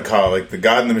whatever we want to call it, the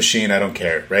God in the machine, I don't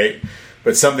care, right?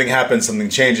 But something happens, something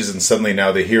changes, and suddenly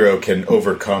now the hero can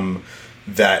overcome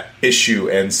that issue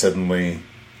and suddenly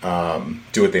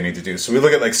do what they need to do. So we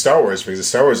look at Star Wars, because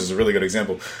Star Wars is a really good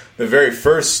example. The very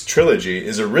first trilogy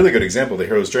is a really good example of the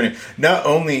hero's journey. Not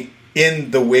only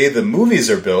in the way the movies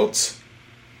are built,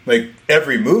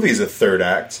 every movie is a third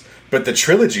act, but the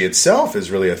trilogy itself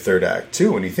is really a third act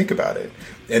too when you think about it.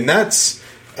 And that's,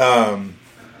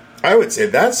 I would say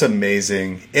that's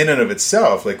amazing in and of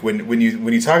itself. When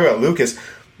you talk about Lucas,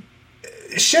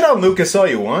 shit on Lucas all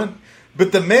you want,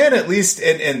 but the man at least,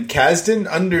 and Kasdan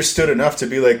understood enough to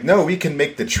be no, we can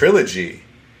make the trilogy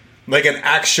an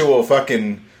actual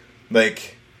fucking the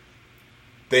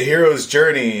hero's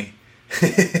journey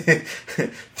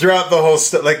throughout the whole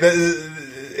stuff.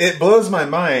 It blows my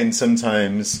mind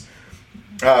sometimes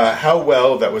how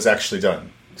well that was actually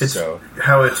done. There's a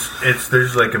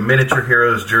miniature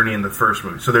hero's journey in the first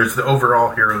movie. So there's the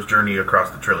overall hero's journey across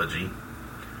the trilogy.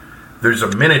 There's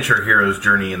a miniature hero's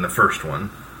journey in the first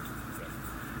one.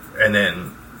 And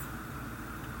then,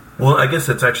 I guess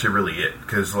that's actually really it.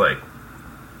 Because,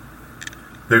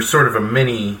 there's sort of a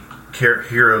mini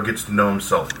hero gets to know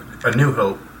himself. A New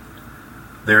Hope,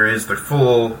 there is the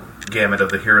full gamut of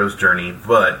the hero's journey,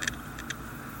 but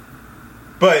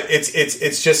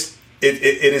it's just it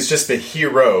is just the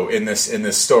hero in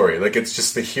this story. It's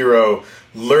just the hero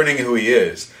learning who he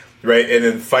is, right, and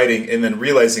then fighting, and then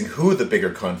realizing who the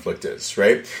bigger conflict is,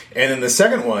 right. And then the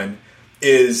second one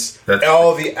is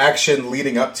all the action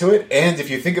leading up to it. And if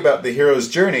you think about the hero's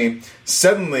journey,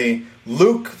 suddenly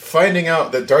Luke finding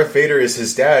out that Darth Vader is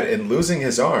his dad and losing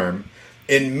his arm,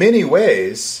 in many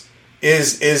ways,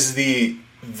 is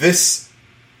this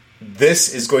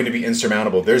this is going to be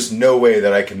insurmountable. There's no way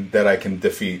that I can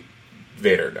defeat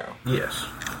Vader now. Yes.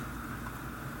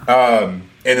 And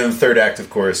then the third act, of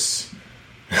course,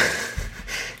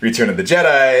 Return of the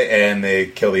Jedi, and they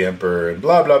kill the Emperor, and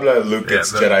blah blah blah. Luke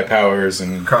gets Jedi powers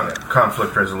and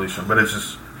conflict resolution. But it's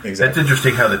just exactly. It's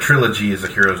interesting how the trilogy is a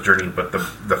hero's journey, but the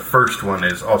first one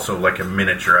is also like a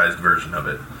miniaturized version of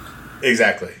it.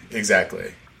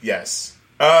 Exactly. Yes.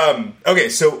 Okay,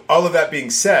 so all of that being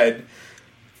said,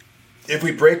 if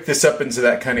we break this up into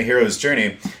that kind of hero's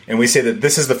journey, and we say that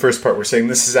this is the first part, we're saying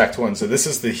this is Act 1, so this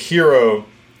is the hero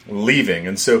leaving.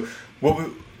 And so,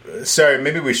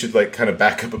 maybe we should like kind of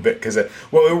back up a bit, because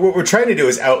what we're trying to do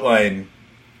is outline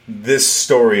this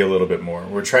story a little bit more.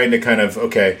 We're trying to kind of,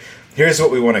 okay, here's what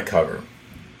we want to cover.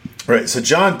 Right, so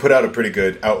John put out a pretty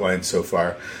good outline so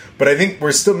far, but I think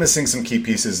we're still missing some key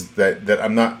pieces that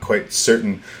I'm not quite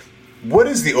certain. What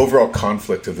is the overall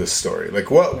conflict of this story?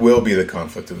 Like, what will be the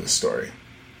conflict of this story?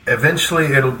 Eventually,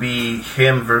 it'll be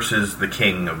him versus the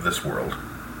king of this world.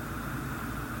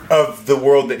 Of the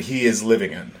world that he is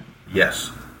living in?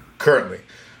 Yes. Currently.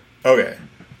 Okay.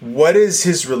 What is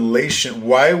his relation?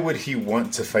 Why would he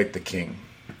want to fight the king?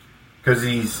 Because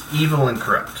he's evil and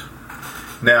corrupt.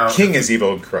 Now, King is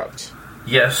evil and corrupt.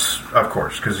 Yes, of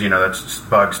course, because, that's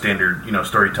bog standard,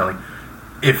 storytelling.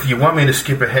 If you want me to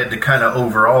skip ahead to kind of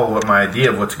overall what my idea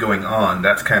of what's going on,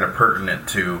 that's kind of pertinent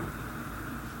to...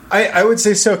 I would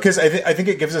say so, because I think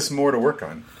it gives us more to work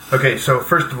on. Okay, so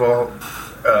first of all,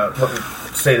 let me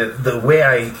say that the way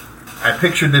I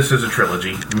pictured this as a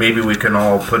trilogy, maybe we can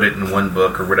all put it in one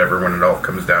book or whatever when it all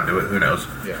comes down to it, who knows.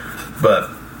 Yeah. But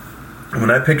when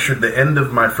I pictured the end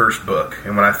of my first book,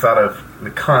 and when I thought of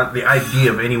the idea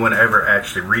of anyone ever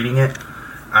actually reading it,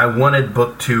 I wanted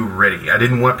book 2 ready. I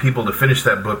didn't want people to finish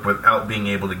that book without being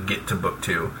able to get to book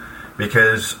 2.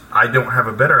 Because I don't have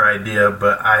a better idea,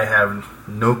 but I have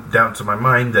no doubts in my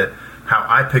mind that how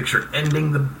I picture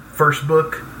ending the first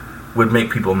book would make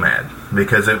people mad.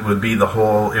 Because it would be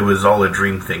it was all a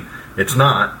dream thing. It's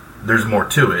not. There's more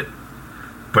to it.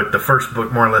 But the first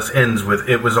book more or less ends with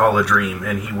it was all a dream,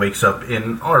 and he wakes up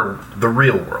in the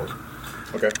real world.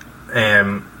 Okay.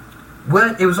 And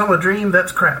what? It was all a dream?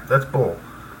 That's crap. That's bull.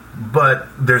 But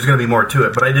there's going to be more to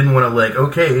it. But I didn't want to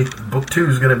okay, book 2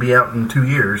 is going to be out in 2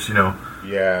 years,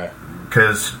 Yeah.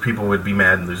 Because people would be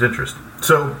mad and lose interest.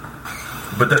 So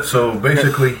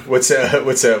basically, what's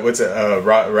Rathburn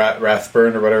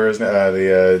or whatever is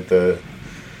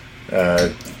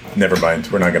never mind.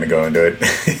 We're not going to go into it.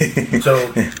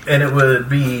 And it would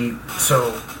be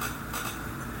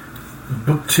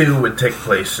book 2 would take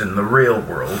place in the real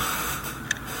world.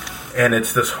 And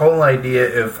it's this whole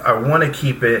idea of I want to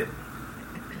keep it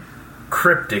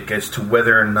cryptic as to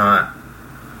whether or not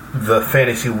the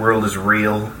fantasy world is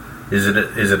real. Is it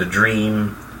a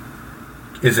dream?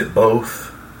 Is it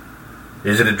both?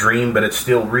 Is it a dream but it's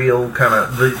still real? Kind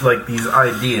of like these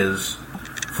ideas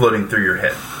floating through your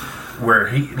head, where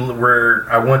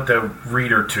I want the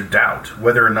reader to doubt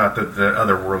whether or not that the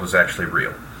other world is actually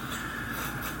real.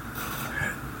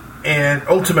 And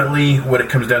ultimately, what it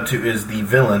comes down to is the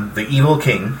villain, the evil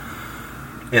king,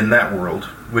 in that world,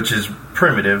 which is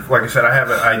primitive. Like I said, I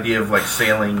have an idea of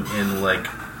sailing in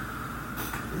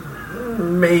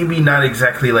maybe not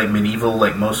exactly medieval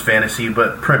like most fantasy,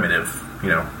 but primitive.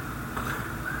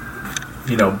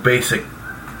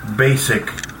 Basic,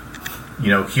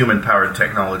 human powered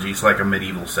technologies like a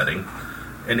medieval setting,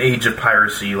 an age of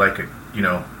piracy like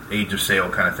age of sail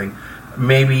kind of thing.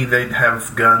 Maybe they'd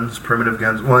have guns, primitive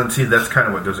guns. Well, and see, that's kind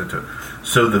of what goes into it.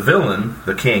 So the villain,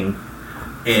 the king,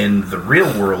 in the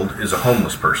real world is a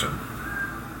homeless person.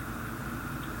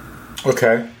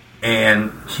 Okay.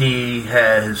 And he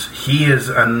is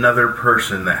another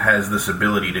person that has this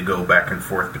ability to go back and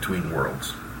forth between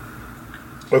worlds.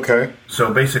 Okay.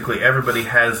 So basically everybody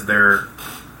has their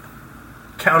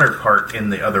counterpart in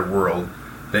the other world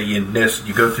that you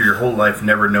go through your whole life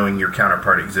never knowing your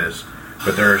counterpart exists.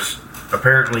 But there's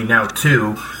apparently now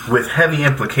 2, with heavy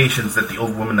implications that the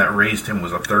old woman that raised him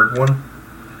was a third one.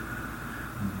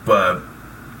 But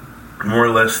more or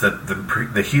less that the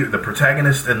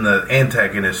protagonist and the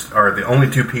antagonist are the only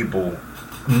 2 people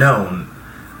known.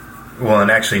 Well,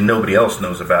 and actually nobody else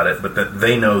knows about it, but that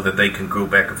they know that they can go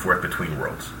back and forth between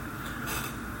worlds.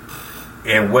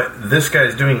 And what this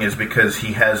guy's doing is because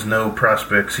he has no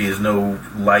prospects, he has no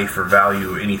life or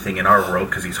value or anything in our world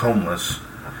because he's homeless.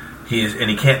 And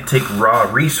he can't take raw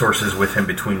resources with him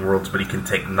between worlds, but he can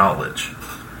take knowledge.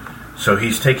 So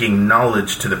he's taking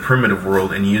knowledge to the primitive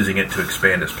world and using it to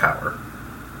expand his power.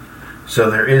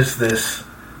 So there is this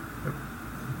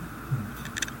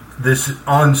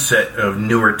onset of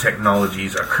newer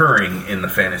technologies occurring in the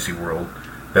fantasy world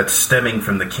that's stemming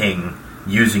from the king,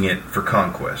 using it for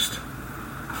conquest.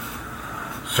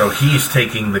 So he's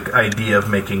taking the idea of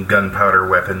making gunpowder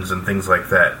weapons and things like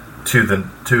that to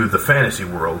the fantasy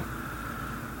world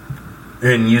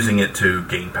and using it to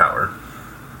gain power.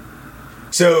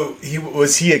 So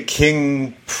was he a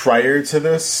king prior to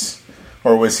this,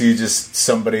 or was he just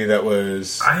somebody that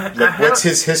was? What's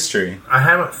his history? I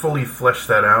haven't fully fleshed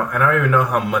that out, and I don't even know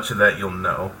how much of that you'll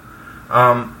know.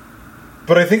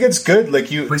 But I think it's good, like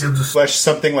to flesh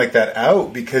something like that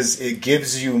out, because it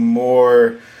gives you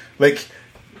more. Like,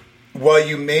 while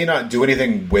you may not do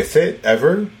anything with it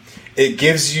ever, it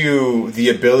gives you the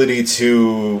ability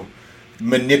to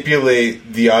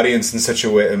manipulate the audience in such a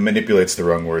way. Manipulate's the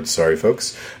wrong word. Sorry,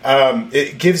 folks.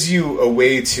 It gives you a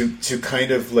way to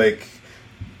kind of like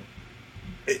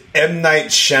M. Night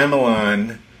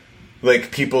Shyamalan,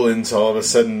 like people into all of a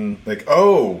sudden like,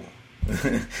 oh,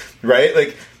 right,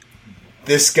 like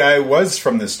this guy was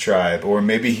from this tribe, or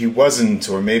maybe he wasn't,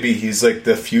 or maybe he's like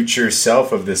the future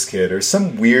self of this kid, or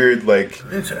some weird like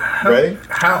right.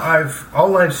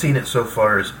 All I've seen it so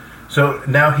far is. So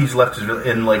now he's left his village.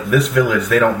 In like this village,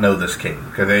 they don't know this king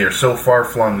because they are so far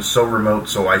flung, so remote,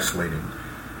 so isolated,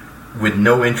 with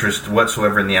no interest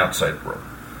whatsoever in the outside world.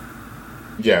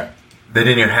 Yeah, they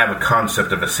didn't even have a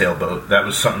concept of a sailboat. That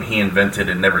was something he invented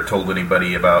and never told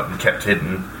anybody about and kept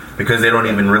hidden because they don't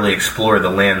even really explore the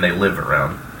land they live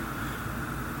around.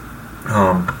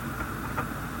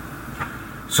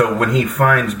 So when he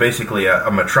finds basically a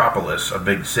metropolis, a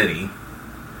big city.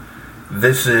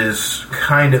 This is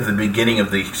kind of the beginning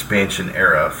of the expansion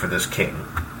era for this king.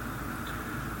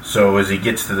 So as he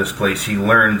gets to this place, he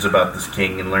learns about this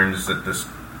king and learns that this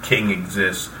king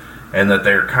exists and that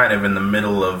they're kind of in the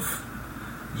middle of...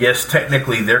 Yes,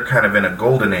 technically they're kind of in a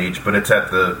golden age, but it's at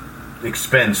the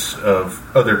expense of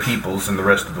other peoples and the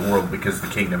rest of the world because the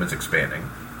kingdom is expanding.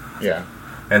 Yeah.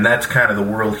 And that's kind of the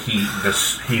world he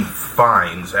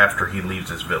finds after he leaves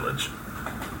his village.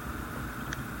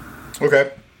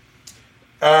 Okay.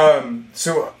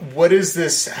 So what is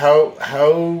this?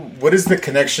 What is the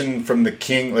connection from the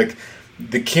king? Like,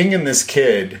 the king and this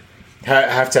kid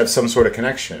have to have some sort of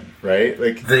connection, right?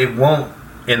 Like, they won't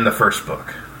in the first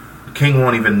book. The king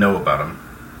won't even know about him.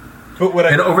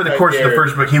 But over the course of the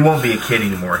first book, he won't be a kid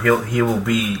anymore.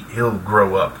 He'll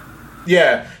grow up.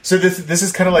 Yeah. So this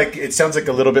is kind of like, it sounds like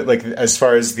a little bit like as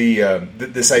far as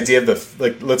this idea of the,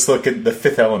 like, let's look at the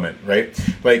fifth element, right?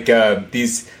 Like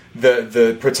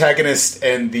the protagonist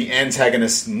and the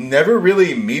antagonist never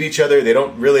really meet each other. They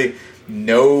don't really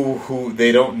know who.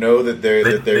 They don't know that they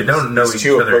don't know each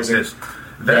other exist.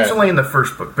 That's only in the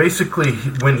first book. Basically,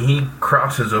 when he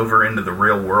crosses over into the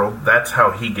real world, that's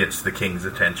how he gets the king's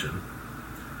attention.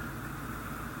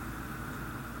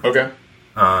 Okay.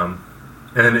 And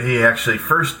he actually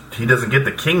he doesn't get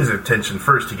the king's attention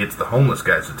first. He gets the homeless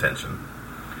guy's attention.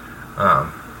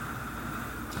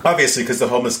 Obviously, because the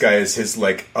homeless guy is his,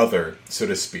 like, other, so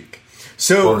to speak.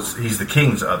 So he's the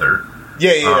king's other.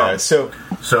 Yeah. So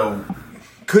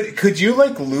could you,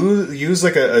 like, use,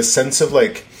 like, a sense of,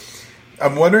 like...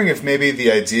 I'm wondering if maybe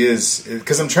the idea is...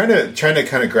 Because I'm trying to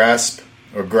kind of grasp,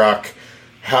 or grok,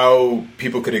 how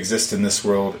people could exist in this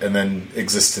world and then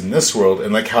exist in this world,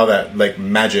 and, like, how that, like,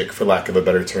 magic, for lack of a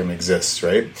better term, exists,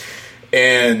 right?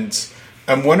 And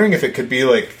I'm wondering if it could be,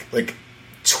 like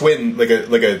twin... Like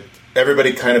a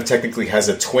everybody kind of technically has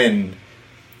a twin.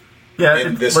 Yeah,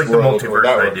 in this like world, the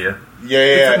multiverse idea.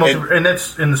 Yeah. And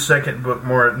that's in the second book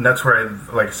more, and that's where,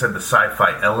 like I said, the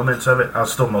sci-fi elements of it, I'll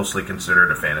still mostly consider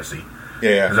it a fantasy.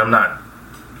 Yeah. Because I'm not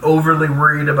overly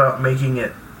worried about making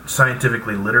it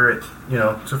scientifically literate. You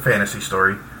know, it's a fantasy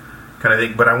story kind of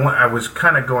thing. But I was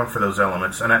kind of going for those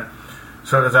elements, and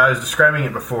so as I was describing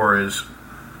it before, is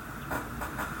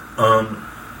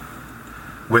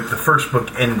with the first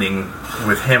book ending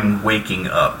with him waking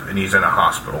up and he's in a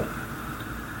hospital.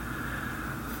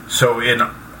 So in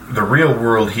the real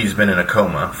world, he's been in a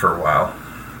coma for a while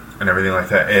and everything like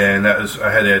that. And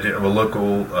I had the idea of a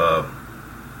local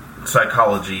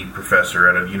psychology professor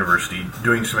at a university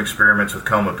doing some experiments with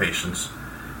coma patients,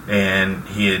 and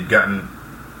he had gotten,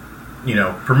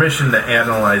 permission to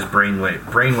analyze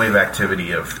brainwave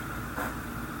activity of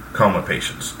coma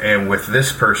patients. And with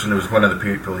this person, who was one of the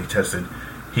people he tested,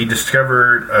 he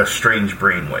discovered a strange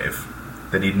brainwave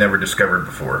that he'd never discovered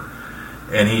before.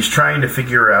 And he's trying to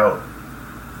figure out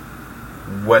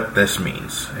what this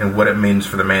means and what it means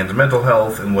for the man's mental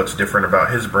health and what's different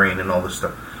about his brain and all this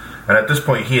stuff. And at this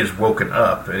point, he has woken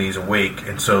up and he's awake.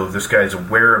 And so this guy's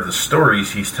aware of the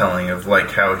stories he's telling of,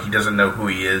 like, how he doesn't know who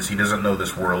he is. He doesn't know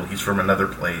this world. He's from another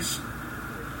place.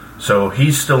 So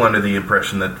he's still under the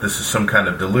impression that this is some kind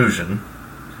of delusion.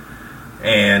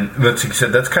 And like you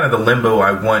said, that's kind of the limbo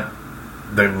I want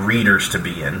the readers to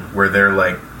be in, where they're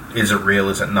like, is it real,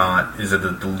 is it not, is it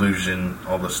a delusion,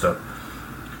 all this stuff.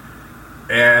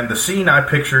 And the scene I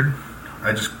pictured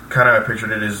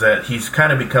it, is that he's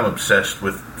kind of become obsessed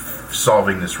with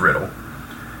solving this riddle.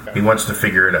 He wants to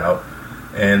figure it out.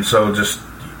 And so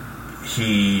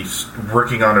he's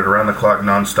working on it around the clock,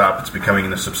 nonstop. It's becoming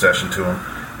this obsession to him.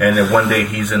 And then one day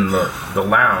he's in the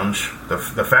lounge, the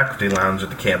faculty lounge at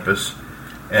the campus,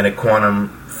 and a quantum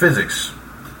physics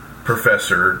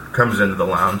professor comes into the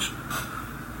lounge.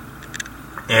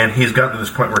 And he's gotten to this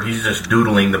point where he's just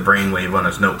doodling the brainwave on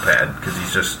his notepad because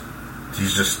he's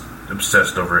just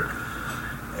obsessed over it.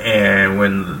 And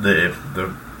when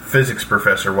the physics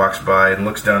professor walks by and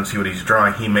looks down and see what he's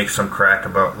drawing, he makes some crack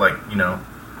about, like,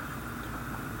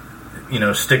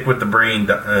 stick with the brain,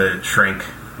 shrink,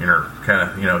 kind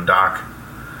of, doc,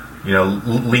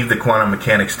 leave the quantum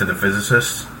mechanics to the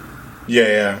physicists.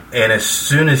 Yeah. And as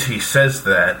soon as he says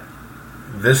that,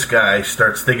 this guy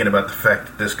starts thinking about the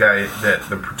fact that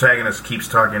the protagonist keeps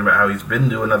talking about how he's been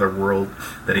to another world,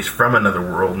 that he's from another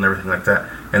world, and everything like that.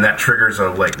 And that triggers a,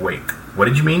 like, wait, what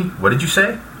did you mean? What did you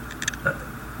say?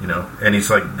 And he's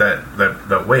like,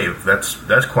 that wave,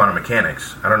 that's quantum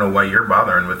mechanics. I don't know why you're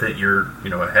bothering with it. You're,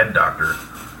 a head doctor.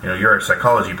 You're a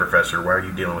psychology professor. Why are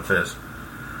you dealing with this?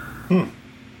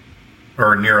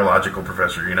 Or a neurological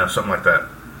professor, something like that.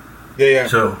 Yeah.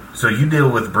 So you deal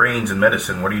with brains and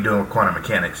medicine. What are you doing with quantum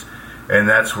mechanics? And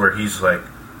that's where he's like,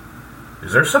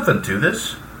 is there something to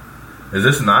this? Is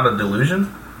this not a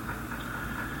delusion?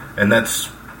 And that's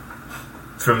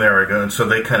from there I go. And so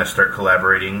they kind of start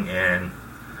collaborating, and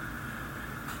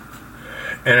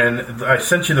I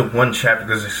sent you the one chapter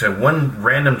because I said one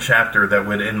random chapter that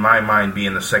would, in my mind, be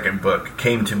in the second book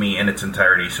came to me in its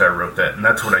entirety, so I wrote that, and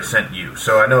that's what I sent you.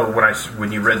 So I know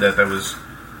when you read that was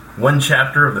one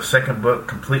chapter of the second book,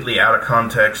 completely out of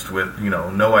context, with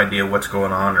no idea what's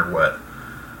going on or what.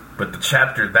 But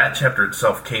that chapter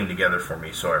itself came together for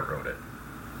me, so I wrote it.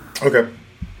 Okay.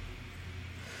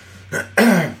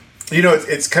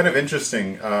 It's kind of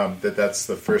interesting that's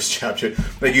the first chapter.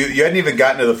 Like you hadn't even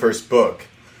gotten to the first book.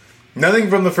 Nothing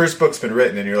from the first book's been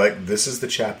written, and you're like, this is the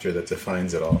chapter that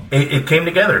defines it all. It came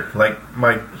together. It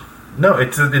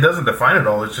doesn't define it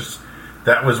all. It's just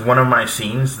that was one of my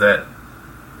scenes that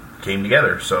came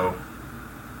together, so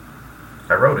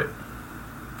I wrote it.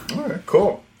 All right,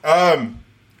 cool. All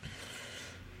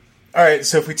right,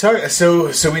 so if we talk,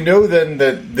 so we know then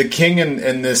that the king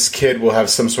and this kid will have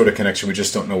some sort of connection. We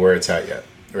just don't know where it's at yet,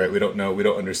 right? We don't know. We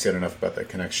don't understand enough about that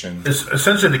connection.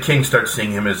 Essentially, the king starts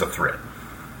seeing him as a threat.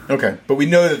 Okay, but we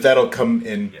know that that'll come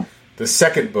in the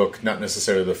second book, not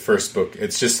necessarily the first book.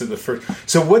 It's just that the first.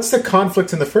 So what's the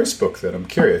conflict in the first book then? I'm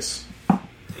curious.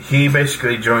 He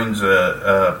basically joins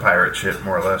a pirate ship,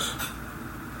 more or less.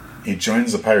 He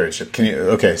joins the pirate ship.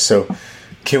 So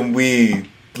can we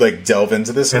delve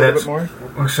into this a little bit more?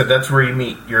 Like I said, that's where you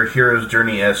meet your hero's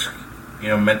journey-esque,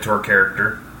 mentor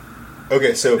character.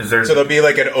 Okay, so there'll be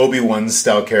like an Obi-Wan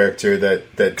style character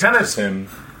that teaches him.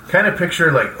 Kind of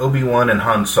picture like Obi-Wan and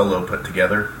Han Solo put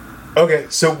together. Okay,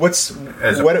 so why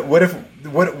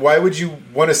would you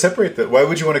want to separate that? Why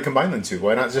would you want to combine them two?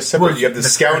 Why not just separate? You have the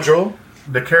scoundrel,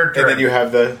 the character, and then you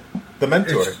have the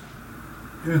mentor.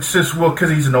 It's just, because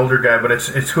he's an older guy, but it's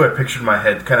who I pictured in my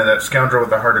head. Kind of that scoundrel with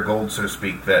the heart of gold, so to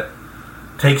speak, that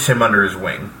takes him under his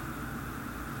wing.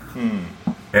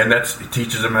 And it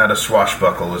teaches him how to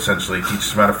swashbuckle, essentially.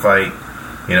 Teaches him how to fight,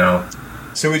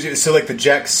 So like the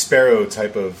Jack Sparrow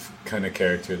type of kind of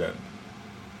character then?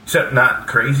 Except not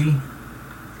crazy.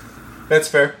 That's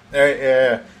fair. All right,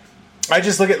 yeah. I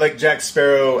just look at Jack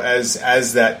Sparrow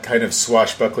as that kind of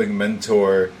swashbuckling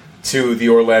mentor to the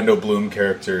Orlando Bloom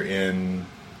character in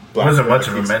Black. He wasn't much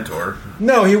of a mentor.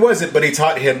 No, he wasn't, but he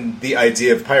taught him the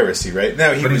idea of piracy, right?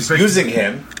 Now, he was using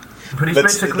him. But he's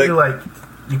basically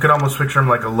you could almost picture him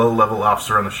like a low-level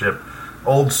officer on the ship.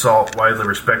 Old salt, widely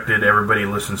respected. Everybody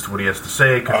listens to what he has to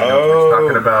say because he knows what he's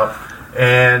talking about.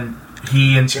 And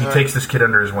he takes this kid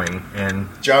under his wing. And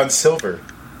John Silver.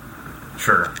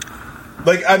 Sure.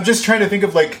 I'm just trying to think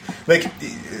of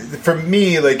for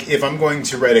me, if I'm going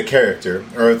to write a character,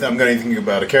 or if I'm going to think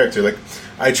about a character,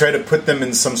 I try to put them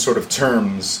in some sort of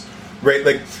terms,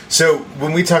 right? So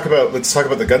when we talk about, let's talk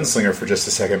about the Gunslinger for just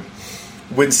a second.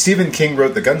 When Stephen King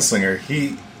wrote The Gunslinger,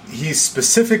 he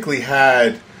specifically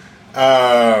had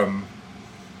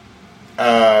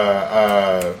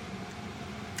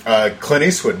Clint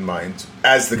Eastwood in mind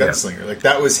as the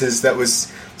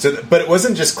Gunslinger. So, but it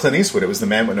wasn't just Clint Eastwood; it was the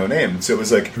man with no name. So it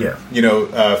was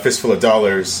Fistful of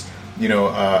Dollars,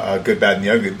 Good, Bad, and the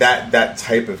Ugly. That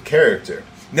type of character.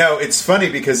 Now it's funny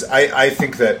because I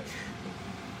think that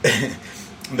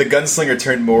the gunslinger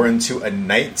turned more into a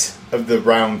knight of the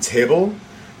round table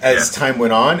as time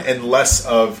went on, and less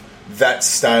of that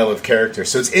style of character.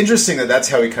 So it's interesting that that's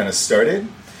how he kind of started,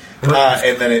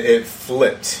 and then it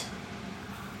flipped.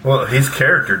 Well, his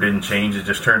character didn't change. It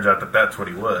just turns out that that's what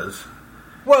he was.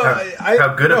 Well,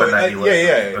 how good of a knight he was,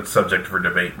 yeah. that's subject for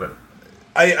debate, but...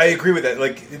 I agree with that.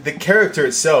 Like, the character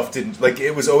itself didn't, like,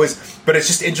 it was always, but it's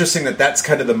just interesting that that's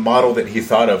kind of the model that he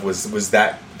thought of was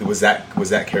that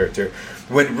character.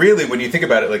 When really, when you think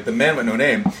about it, like, the Man with No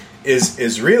Name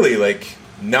is really, like,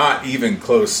 not even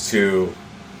close to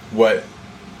what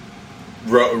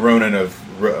Ronan of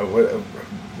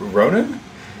Ronan?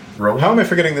 How am I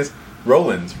forgetting this?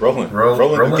 Roland of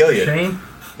Gilead. Deschain?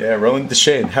 Yeah, Roland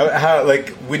Deschain. How like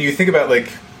when you think about like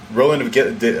Roland of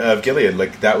Gilead,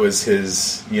 like that was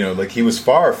his, you know, like he was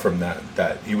far from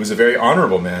that he was a very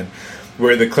honorable man,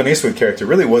 where the Clint Eastwood character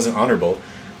really wasn't honorable.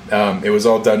 It was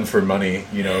all done for money,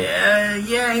 you know.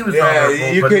 Yeah, he was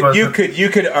honorable. You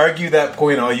could argue that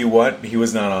point all you want. He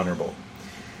was not honorable.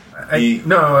 I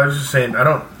was just saying.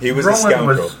 He was a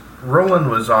scoundrel. Roland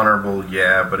was honorable,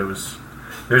 yeah, but there's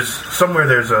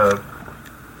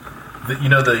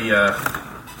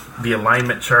the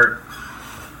alignment chart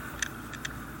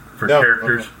for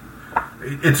characters.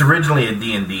 Okay. It's originally a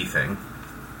D&D thing,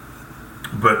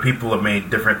 but people have made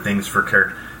different things for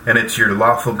characters, and it's your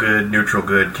lawful good, neutral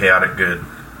good, chaotic good,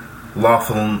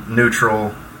 lawful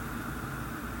neutral,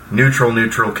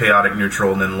 chaotic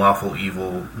neutral, and then lawful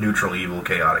evil, neutral evil,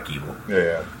 chaotic evil.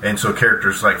 Yeah. And so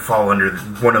characters like fall under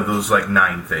one of those like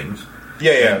 9 things.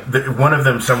 Yeah. One of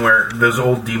them somewhere, those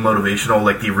old demotivational,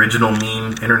 like the original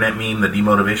meme, internet meme, the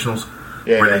demotivationals,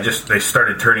 where they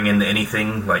started turning into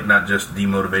anything, like not just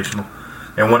demotivational.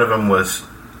 And one of them was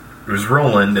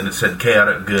Roland, and it said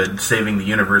chaotic good, saving the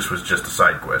universe was just a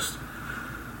side quest.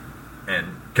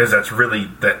 And because that's really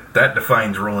that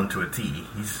defines Roland to a T.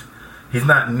 He's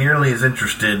not nearly as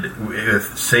interested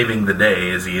with saving the day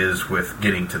as he is with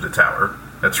getting to the tower.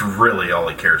 That's really all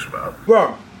he cares about.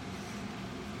 Well,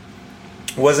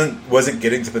 wasn't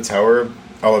getting to the tower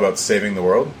all about saving the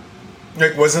world?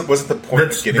 Like, wasn't the point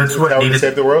of getting to the tower to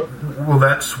save the world? Well,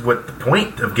 that's what the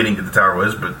point of getting to the tower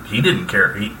was, but he didn't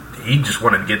care. He just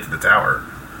wanted to get to the tower.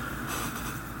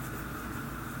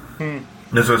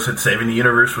 That's what it said. Saving the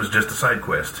universe was just a side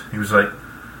quest. He was like,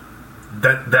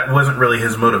 that wasn't really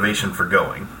his motivation for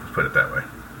going. Let's put it that way.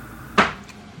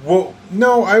 Well,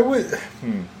 no, I would.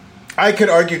 I could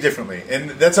argue differently,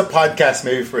 and that's a podcast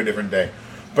maybe for a different day.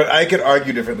 But I could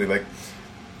argue differently. Like,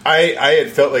 I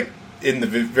had felt like in the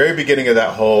very beginning of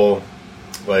that whole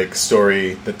like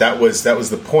story that was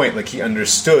the point. Like, he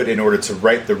understood in order to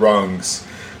right the wrongs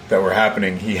that were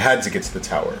happening, he had to get to the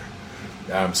tower.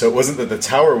 So it wasn't that the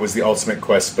tower was the ultimate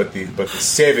quest, but the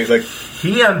saving. Like,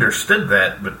 he understood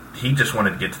that, but he just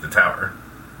wanted to get to the tower.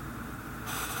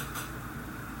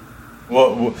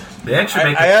 Well, they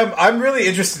actually I'm really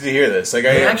interested to hear this. Like,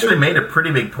 they actually made a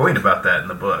pretty big point about that in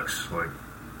the books. Like,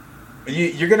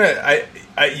 you're gonna,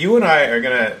 you and I are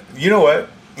gonna. You know what?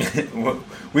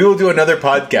 We will do another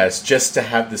podcast just to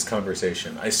have this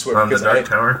conversation. I swear. On the Dark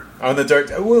Tower. On the Dark.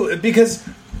 Well, because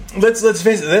let's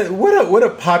face it. What a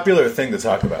popular thing to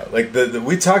talk about. Like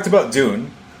we talked about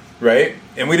Dune, right?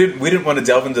 And we didn't want to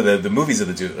delve into the movies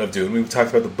of Dune. We talked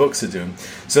about the books of Dune.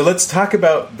 So let's talk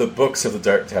about the books of the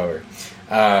Dark Tower.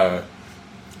 I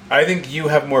think you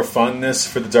have more fondness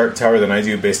for the Dark Tower than I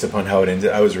do, based upon how it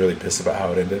ended. I was really pissed about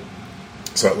how it ended.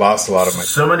 So it lost a lot of my...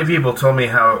 So many people told me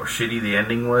how shitty the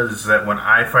ending was, that when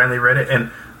I finally read it, and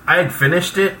I had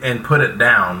finished it and put it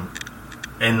down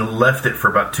and left it for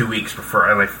about 2 weeks before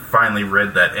I finally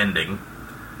read that ending.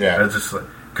 Yeah. I was just like...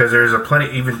 Because there's a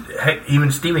plenty...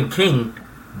 Even Stephen King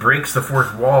breaks the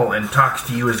fourth wall and talks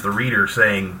to you as the reader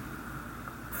saying,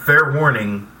 fair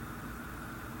warning,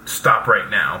 stop right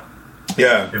now.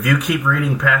 Yeah. If you keep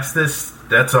reading past this,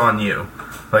 that's on you.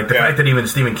 Like, the fact that even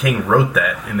Stephen King wrote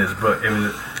that in his book, it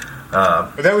was...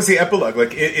 but that was the epilogue.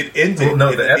 Like, it ended... Well,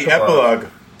 no, the epilogue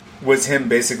was him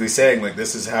basically saying, like,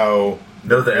 this is how...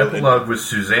 No, the epilogue was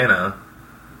Susanna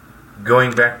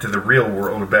going back to the real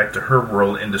world, or back to her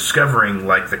world, and discovering,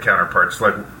 like, the counterparts,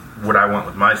 like what I want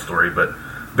with my story, but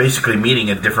basically meeting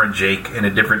a different Jake and a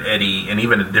different Eddie and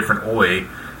even a different Oy,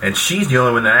 and she's the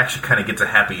only one that actually kind of gets a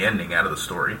happy ending out of the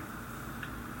story.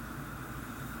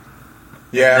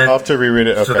 Yeah, I'll have to reread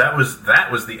it. Okay. So that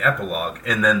was the epilogue,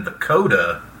 and then the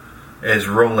coda is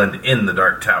Roland in the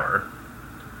Dark Tower.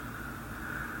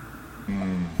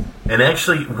 And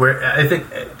actually, where I think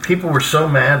people were so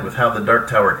mad with how the Dark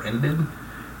Tower ended,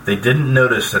 they didn't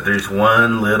notice that there's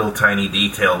one little tiny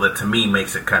detail that to me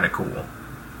makes it kind of cool.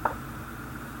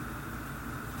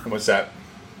 What's that?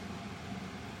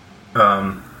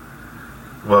 Well,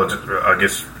 I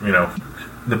guess,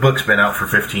 the book's been out for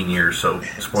 15 years, so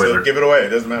spoiler. So give it away. It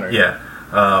doesn't matter. Yeah.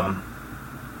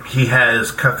 He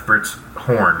has Cuthbert's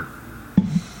horn.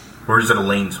 Or is it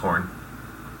Elaine's horn?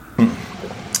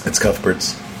 It's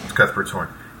Cuthbert's. It's Cuthbert's horn.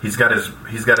 He's got his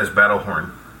battle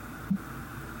horn.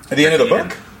 At the end of the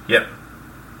book? Yep.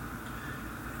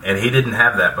 And he didn't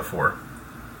have that before.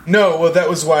 No, well, that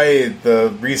was why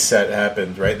the reset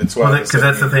happened, right? That's why. Because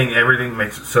that's the thing. Everything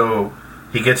makes so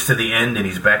he gets to the end and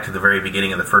he's back to the very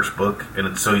beginning of the first book,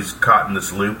 and so he's caught in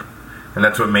this loop, and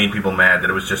that's what made people mad. That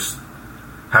it was just,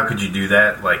 how could you do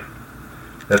that? Like,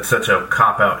 that's such a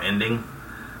cop-out ending.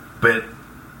 But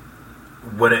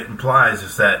what it implies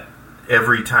is that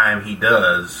every time he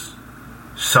does,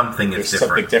 something is different.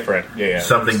 Something different, yeah.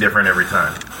 Something different every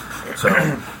time.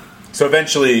 So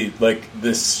eventually, like,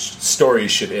 this story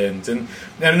should end, and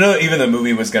I know even the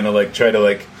movie was gonna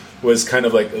was kind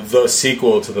of like the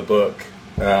sequel to the book,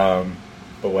 but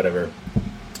whatever.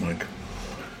 Like,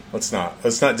 let's not.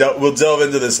 We'll delve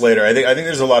into this later. I think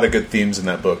there's a lot of good themes in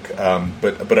that book,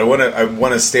 but I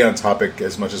want to stay on topic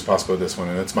as much as possible with this one,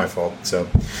 and that's my fault. So,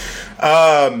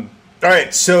 all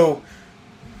right, so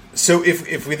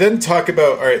if we then talk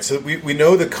about, all right, so we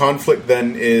know the conflict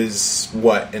then is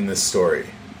what in this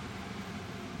story.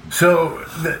 So,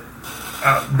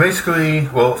 basically,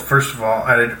 well, first of all,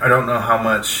 I don't know how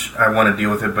much I want to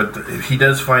deal with it, but he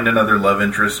does find another love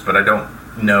interest, but I don't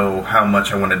know how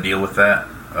much I want to deal with that,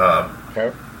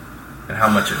 Okay. and how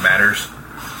much it matters.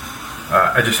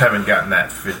 I just haven't gotten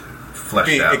that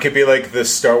fleshed out. It could be like the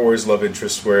Star Wars love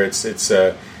interest, where it's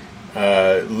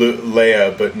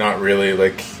Leia, but not really.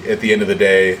 Like, at the end of the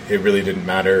day, it really didn't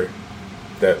matter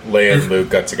that Leia and Luke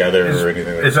got together or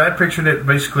anything like that. As I pictured it,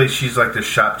 basically she's like the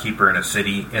shopkeeper in the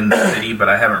city, but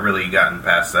I haven't really gotten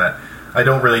past that. I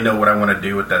don't really know what I want to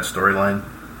do with that storyline,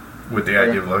 with the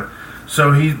idea of love.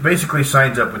 So he basically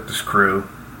signs up with this crew,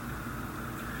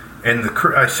 and the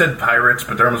crew, I said pirates,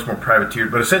 but they're almost more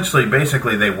privateers, but essentially,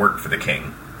 basically, they work for the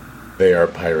king. They are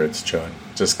pirates, John.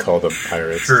 Just call them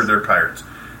pirates. Sure, they're pirates.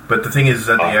 But the thing is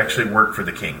that they actually work for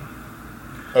the king.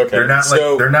 Okay. They're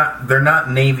not they're not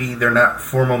Navy, they're not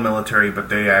formal military, but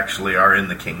they actually are in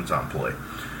the king's employ.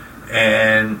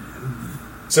 And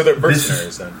so they're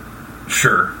mercenaries then.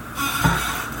 Sure.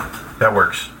 That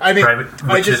works. I mean,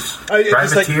 privateers?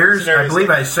 I believe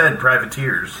I said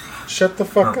privateers. Shut the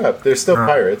fuck up. They're still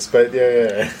pirates, but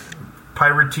yeah.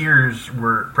 Privateers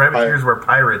were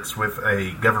pirates with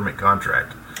a government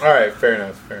contract. All right, fair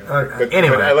enough.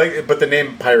 Anyway, but the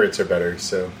name pirates are better.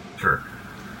 So sure.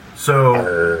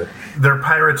 So they're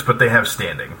pirates, but they have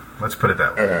standing. Let's put it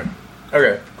that way.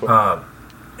 Okay. Cool.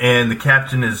 And the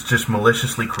captain is just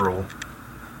maliciously cruel.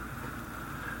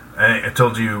 I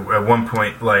told you at one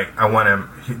point, like, I want him.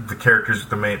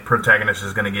 The main protagonist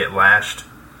is going to get lashed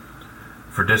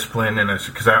for discipline, and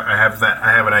because I have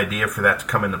an idea for that to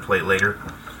come into play later.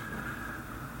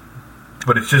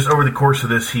 But it's just over the course of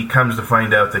this, he comes to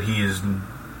find out that he is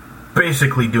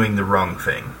basically doing the wrong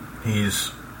thing.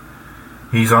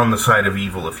 He's on the side of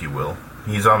evil, if you will.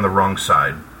 He's on the wrong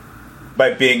side.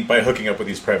 By hooking up with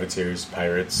these privateers,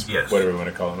 pirates, yes, whatever you want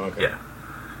to call them. Okay. Yeah.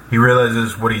 He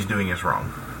realizes what he's doing is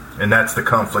wrong. And that's the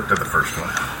conflict of the first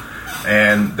one.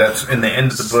 And that's in the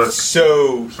end of the book.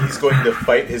 So he's going to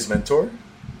fight his mentor?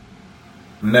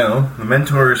 No. The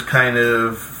mentor is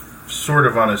sort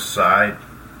of on his side.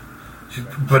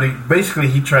 But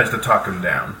he tries to talk him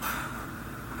down.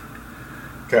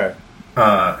 Okay.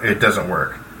 It doesn't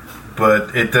work.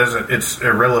 But it's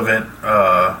irrelevant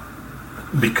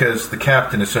because the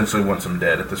captain essentially wants him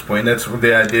dead at this point. That's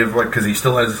the idea of, like, because he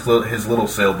still has his little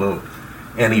sailboat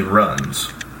and he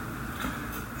runs.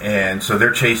 And so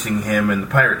they're chasing him in the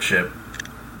pirate ship.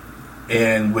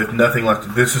 And with nothing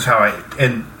left, this is how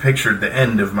I pictured the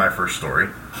end of my first story.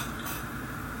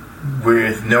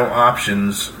 With no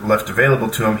options left available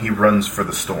to him, he runs for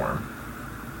the storm.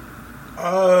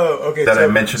 Oh, okay. I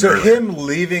mentioned earlier. So him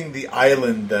leaving the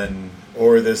island then,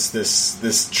 or this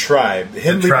tribe,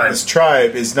 this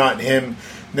tribe is not him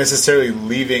necessarily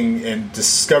leaving and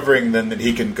discovering then that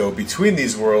he can go between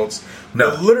these worlds.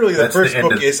 No, but literally the first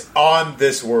book is on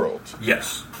this world.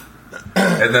 Yes.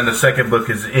 And then the second book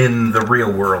is in the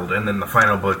real world, and then the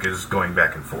final book is going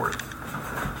back and forth.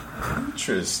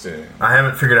 Interesting. I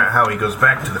haven't figured out how he goes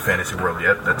back to the fantasy world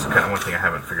yet. That's kind of one thing I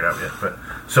haven't figured out yet. But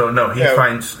so no,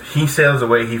 he sails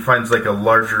away. He finds like a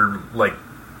larger, like,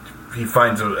 he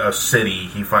finds a city.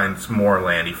 He finds more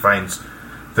land. He finds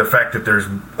the fact that there's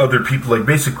other people, like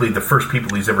basically the first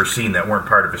people he's ever seen that weren't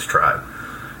part of his tribe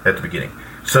at the beginning.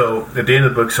 So at the end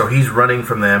of the book, so he's running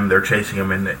from them. They're chasing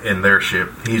him in their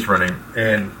ship. He's running,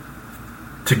 and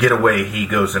to get away, he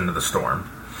goes into the storm.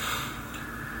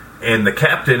 And the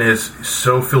captain is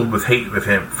so filled with hate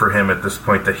for him at this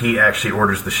point that he actually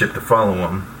orders the ship to follow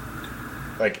him.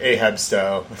 Like Ahab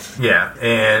style. Yeah,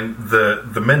 and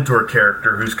the mentor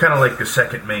character, who's kind of like the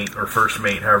second mate or first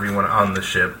mate, however you want to, on the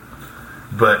ship,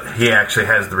 but he actually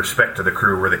has the respect of the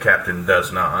crew where the captain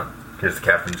does not, because the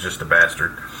captain's just a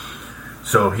bastard.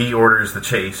 So he orders the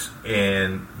chase,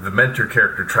 and the mentor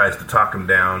character tries to talk him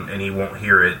down, and he won't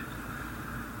hear it.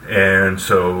 And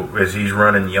so as he's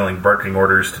running, yelling, barking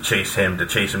orders to chase him,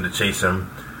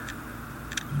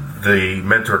 the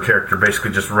mentor character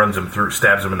basically just runs him through,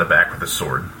 stabs him in the back with a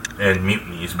sword, and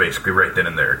mutinies basically right then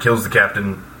and there. Kills the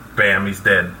captain, bam, he's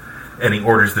dead. And he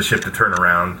orders the ship to turn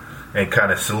around and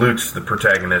kind of salutes the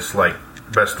protagonist like,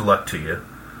 best of luck to you.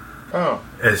 Oh.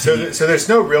 So there's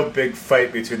no real big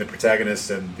fight between the protagonist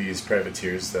and these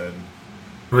privateers then?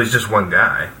 Well, he's just one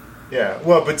guy. Yeah,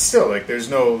 well, but still, like, there's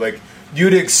no, like,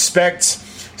 you'd expect...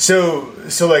 So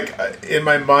like, in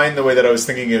my mind, the way that I was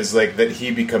thinking is, like, that he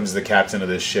becomes the captain of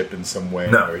this ship in some way.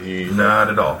 No, or not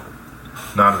at all.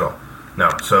 Not at all.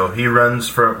 No, so he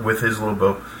runs with his little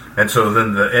boat, and so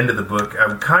then the end of the book, I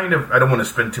don't want to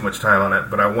spend too much time on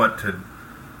it, but I want to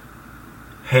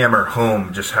hammer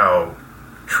home just how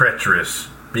treacherous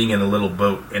being in a little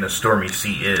boat in a stormy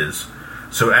sea is.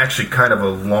 So actually kind of a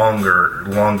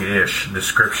longish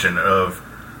description of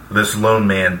this lone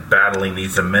man battling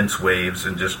these immense waves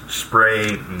and just spray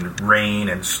and rain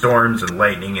and storms and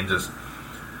lightning and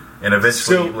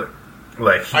eventually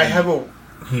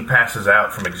he passes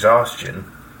out from exhaustion,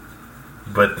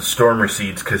 but the storm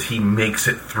recedes because he makes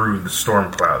it through the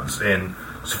storm clouds, and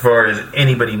so far as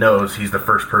anybody knows, he's the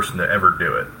first person to ever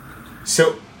do it.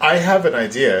 So I have an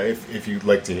idea, if you'd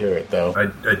like to hear it, though.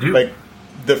 I do. Like,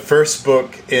 the first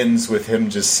book ends with him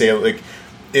just sailing. Like,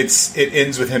 it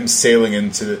ends with him sailing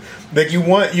into the... Like,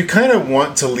 you kind of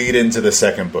want to lead into the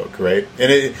second book, right?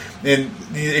 And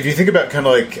if you think about kind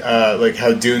of like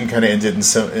how Dune kind of ended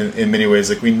in many ways,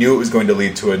 like, we knew it was going to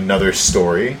lead to another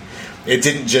story. It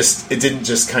didn't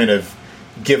just kind of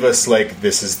give us, like,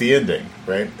 this is the ending,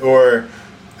 right? Or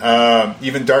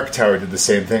even Dark Tower did the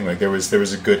same thing. Like, there was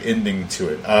a good ending to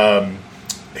it.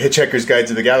 Hitchhiker's Guide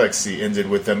to the Galaxy ended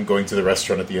with them going to the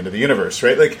restaurant at the end of the universe,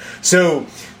 right? Like, so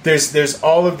there's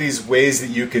all of these ways that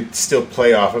you could still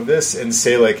play off of this and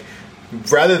say, like,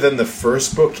 rather than the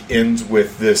first book end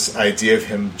with this idea of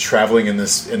him traveling in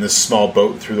this small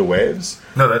boat through the waves.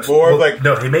 No,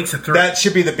 he makes it through. That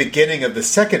should be the beginning of the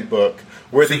second book,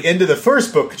 where the end of the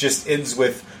first book just ends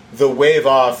with the wave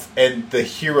off and the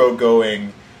hero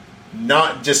going,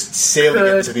 not just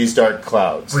sailing into these dark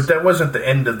clouds. But that wasn't the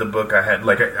end of the book I had.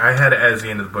 Like, I had it as the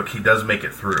end of the book. He does make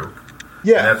it through.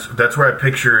 Yeah. And that's where I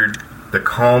pictured the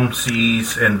calm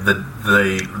seas and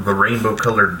the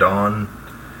rainbow-colored dawn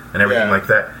and everything like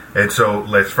that. And so,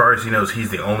 as far as he knows, he's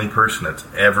the only person that's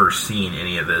ever seen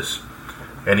any of this.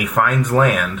 And he finds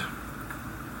land.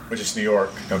 Which is New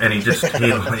York. And and it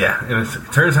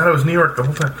turns out it was New York the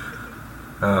whole time.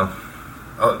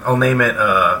 I'll name it...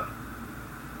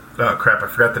 Oh crap! I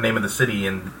forgot the name of the city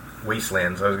in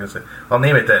Wastelands. I was going to say, I'll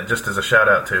name it that just as a shout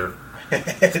out to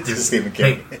Stephen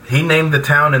King. He named the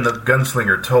town in the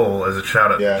Gunslinger Toll as a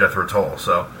shout out to Jethro Tull.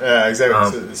 So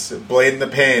exactly. It's blame the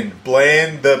pain.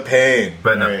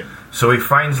 But no. So he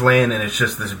finds land, and it's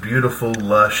just this beautiful,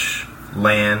 lush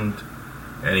land.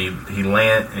 And he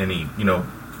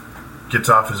gets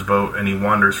off his boat and he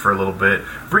wanders for a little bit.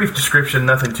 Brief description,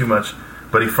 nothing too much,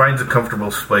 but he finds a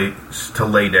comfortable space to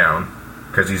lay down.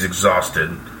 Because he's exhausted,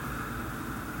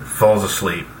 falls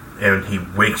asleep, and he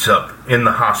wakes up in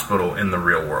the hospital in the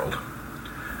real world.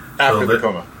 After the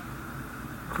coma.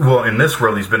 Well, in this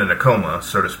world, he's been in a coma,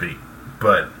 so to speak.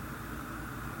 But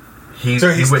he's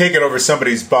taken over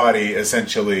somebody's body,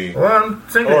 essentially. Well, I'm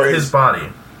thinking it's his body.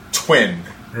 Twin.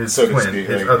 His so twin, to speak.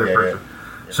 his other person.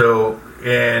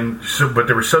 Yeah. But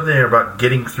there was something about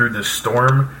getting through the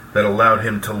storm that allowed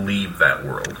him to leave that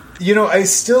world. You know, I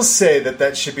still say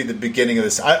that should be the beginning of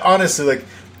this. I honestly, like,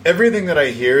 everything that I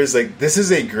hear is, like, this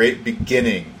is a great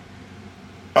beginning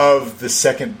of the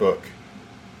second book.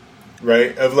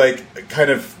 Right? Of, like,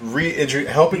 kind of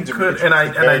helping to... Could, and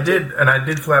I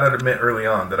did flat out admit early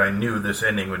on that I knew this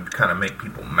ending would kind of make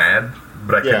people mad,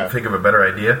 but I couldn't think of a better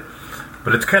idea.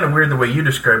 But it's kind of weird the way you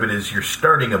describe it is you're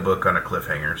starting a book on a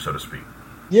cliffhanger, so to speak.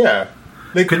 Yeah.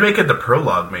 They could make it the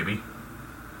prologue, maybe.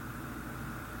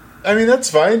 I mean, that's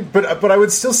fine, but I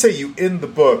would still say you end the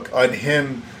book on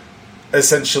him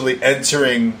essentially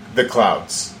entering the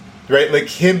clouds, right? Like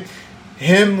him,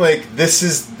 like this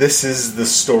is the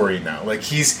story now. Like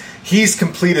he's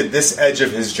completed this edge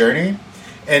of his journey,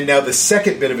 And now the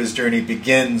second bit of his journey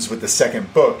begins with the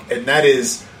second book, and that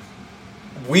is,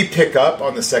 we pick up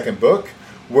on the second book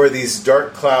where these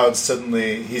dark clouds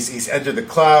suddenly, he's entered the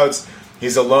clouds,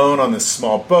 he's alone on this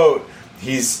small boat,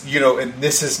 he's, and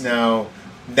this is now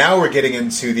we're getting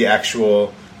into the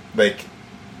actual, like,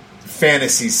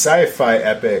 fantasy sci-fi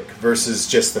epic versus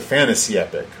just the fantasy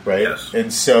epic, right? Yes.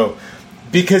 And so,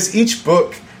 because each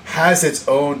book has its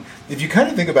own, if you kind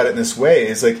of think about it in this way,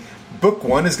 is like, book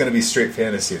 1 is going to be straight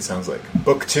fantasy, it sounds like.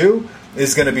 Book 2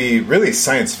 is going to be really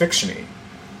science fiction-y.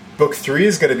 Book 3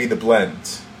 is going to be the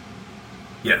blend.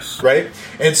 Yes. Right?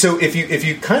 And so if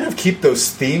you kind of keep those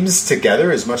themes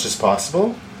together as much as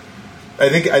possible, I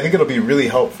think it'll be really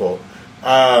helpful.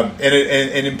 And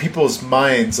in people's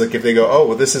minds, like if they go, oh,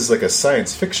 well, this is like a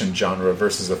science fiction genre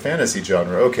versus a fantasy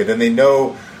genre, okay, then they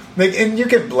know, like, and you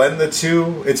can blend the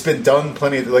two. It's been done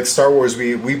plenty of, like Star Wars.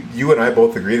 You and I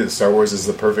both agree that Star Wars is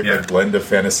the perfect like, blend of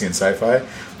fantasy and sci-fi.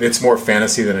 It's more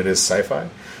fantasy than it is sci-fi,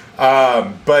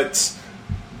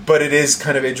 but it is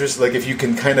kind of interesting. Like if you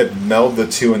can kind of meld the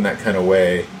two in that kind of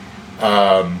way.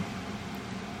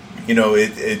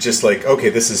 It just like, okay,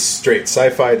 this is straight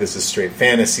sci-fi, this is straight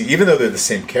fantasy, even though they're the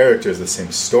same characters, the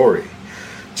same story,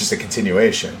 just a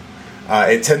continuation.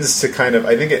 It tends to kind of,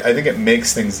 I think it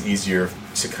makes things easier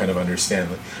to kind of understand.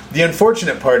 Like, the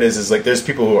unfortunate part is like there's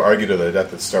people who argue to the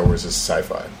death that Star Wars is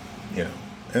sci-fi, and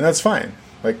that's fine,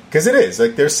 like because it is,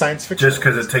 like there's science fiction just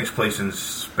because it takes place in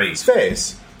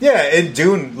space. Yeah, and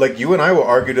Dune, like you and I will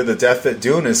argue to the death that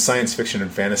Dune is science fiction and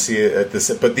fantasy at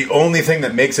this, but the only thing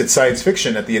that makes it science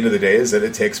fiction at the end of the day is that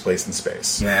it takes place in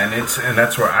space. Yeah, and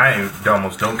that's where I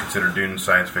almost don't consider Dune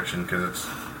science fiction because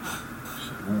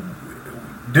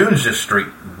Dune's just straight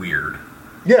weird.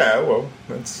 Yeah, well,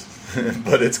 that's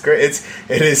but it's great.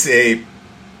 It is a.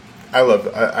 I love.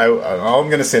 All I'm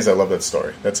going to say is I love that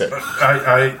story. That's it.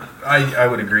 I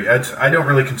would agree. I don't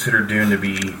really consider Dune to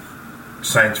be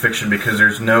science fiction because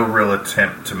there's no real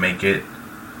attempt to make it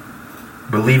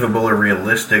believable or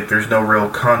realistic. There's no real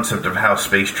concept of how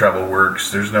space travel works.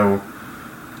 There's no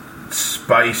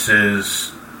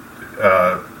spices,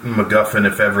 MacGuffin,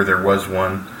 if ever there was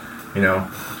one.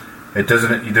 It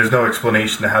doesn't. There's no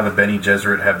explanation to how the Bene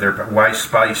Gesserit have their. Why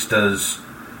spice does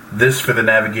this for the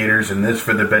navigators and this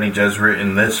for the Bene Gesserit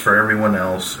and this for everyone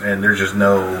else, and there's just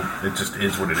no. It just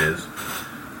is what it is.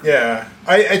 Yeah,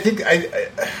 I think I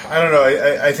don't know.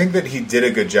 I think that he did a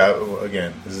good job.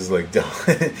 Again, this is like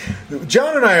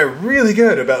John and I are really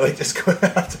good about like just going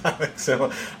off topic.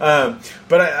 So,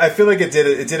 but I feel like it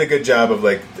did a good job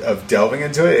of delving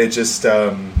into it. It just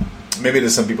maybe to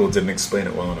some people it didn't explain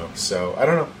it well enough. So I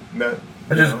don't know.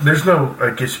 There's no. I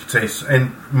guess you could say.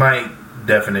 And my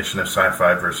definition of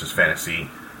sci-fi versus fantasy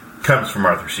comes from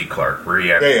Arthur C. Clarke, where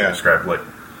he actually described what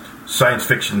science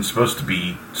fiction is supposed to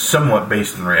be somewhat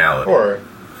based in reality. Or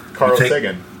Carl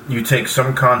Sagan. You take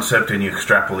some concept and you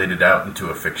extrapolate it out into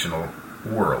a fictional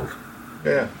world.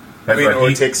 Yeah.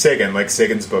 Or take Sagan. Like,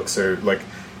 Sagan's books are, like,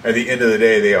 at the end of the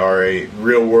day, they are a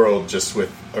real world just with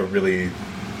a really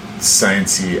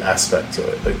sciencey aspect to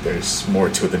it. Like, there's more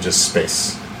to it than just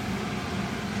space.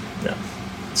 Yeah.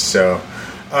 So,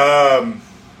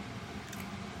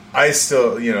 I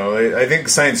still, I think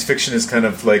science fiction is kind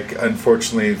of like,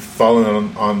 unfortunately,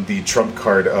 fallen on the trump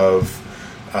card of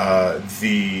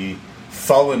the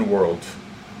fallen world,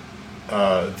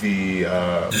 the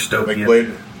dystopian. like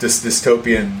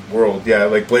dystopian world. Yeah,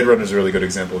 like Blade Runner is a really good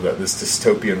example of that. This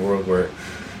dystopian world where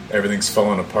everything's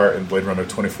falling apart, and Blade Runner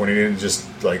 2049 just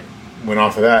like went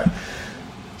off of that.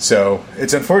 So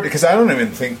it's unfortunate because I don't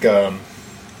even think.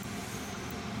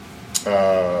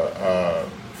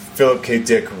 Philip K.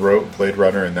 Dick wrote Blade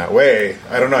Runner in that way.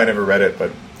 I don't know. I never read it,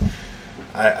 but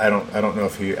I don't know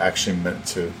if he actually meant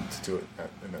to do it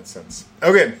in that sense.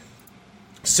 Okay,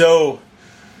 so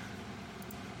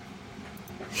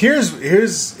here's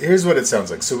what it sounds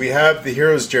like. So we have the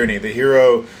hero's journey. The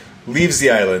hero leaves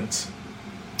the island,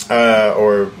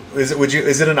 or is it?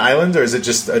 Is it an island, or is it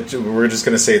just? We're just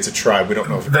going to say it's a tribe. We don't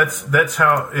know. That's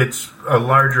how it's a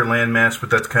larger landmass, but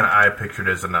that's kind of I pictured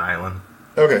as an island.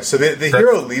 Okay, so the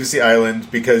hero leaves the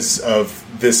island because of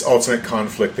this ultimate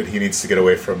conflict that he needs to get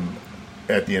away from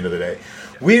at the end of the day.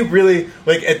 We really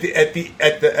like at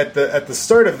the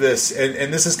start of this,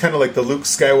 and this is kind of like the Luke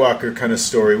Skywalker kind of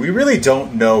story. We really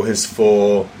don't know his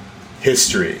full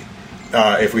history,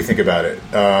 if we think about it.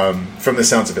 From the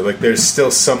sounds of it, like there's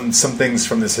still some things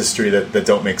from this history that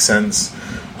don't make sense,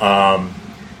 and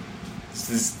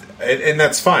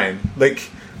that's fine.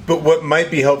 Like. But what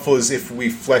might be helpful is if we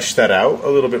flesh that out a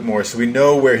little bit more, so we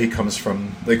know where he comes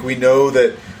from. Like, we know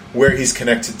that where he's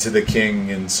connected to the king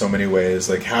in so many ways.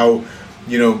 Like, how,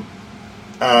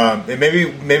 and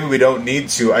maybe we don't need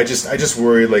to. I just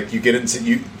worry like you get into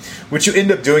you. What you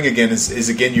end up doing again is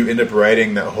again you end up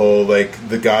writing that whole like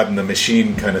the God and the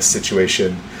machine kind of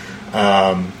situation.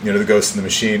 The ghost and the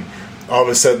machine. All of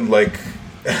a sudden, like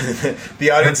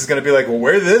the audience is going to be like, "Well,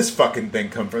 where did this fucking thing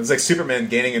come from?" It's like Superman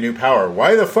gaining a new power.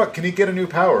 Why the fuck can he get a new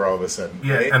power all of a sudden?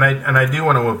 Yeah, right? and I do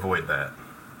want to avoid that.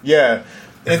 Yeah,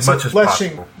 as much as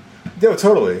possible. No,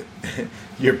 totally.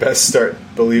 Your best start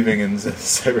believing in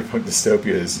cyberpunk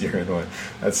dystopia is you're in one.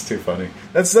 That's too funny.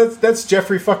 That's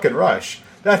Jeffrey fucking Rush.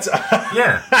 That's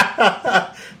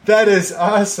yeah. That is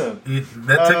awesome.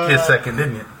 That took you a second,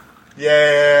 didn't it?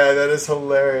 Yeah, that is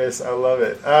hilarious. I love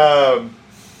it. That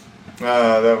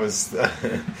was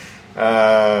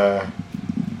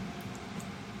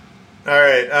all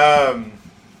right.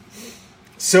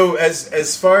 So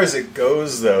as far as it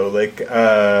goes, though, like,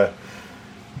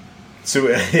 so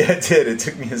yeah, it did. It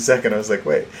took me a second. I was like,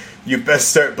 wait, you best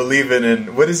start believing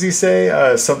in what does he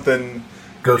say? Something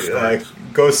ghost stories.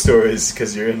 Ghost stories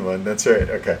because you're in one. That's right.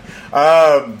 Okay.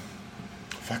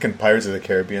 Fucking Pirates of the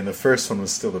Caribbean. The first one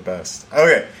was still the best.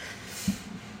 Okay.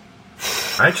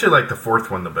 I actually like the fourth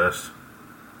one the best.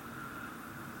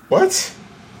 What?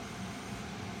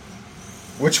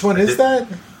 Which one is that?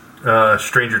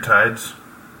 Stranger Tides.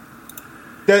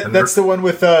 That's the one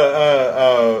with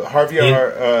Harvey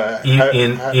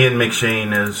Ian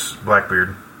McShane as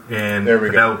Blackbeard and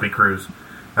Penelope Cruz.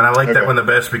 And I like that one the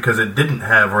best because it didn't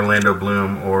have Orlando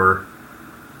Bloom or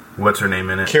what's her name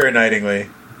in it? Keira Knightley,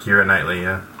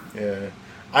 yeah. Yeah.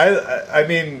 I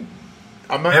mean,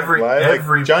 I'm not gonna lie. Like,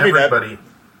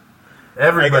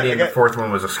 everybody in the fourth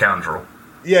one was a scoundrel.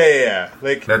 Yeah.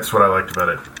 Like, that's what I liked about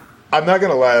it. I'm not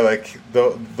gonna lie. Like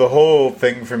the whole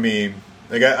thing for me.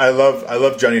 Like I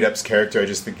love Johnny Depp's character. I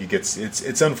just think he gets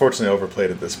it's unfortunately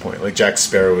overplayed at this point. Like Jack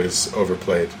Sparrow is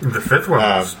overplayed. The fifth one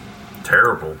was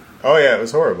terrible. Oh yeah, it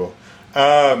was horrible.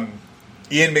 Ian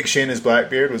McShane as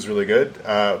Blackbeard was really good,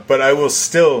 but I will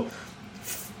still.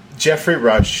 Jeffrey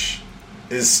Rush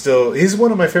he's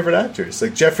one of my favorite actors.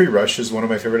 Like Jeffrey Rush is one of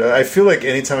my favorite. I feel like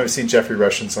anytime I've seen Jeffrey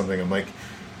Rush in something, I'm like,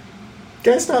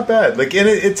 guy's not bad. Like, and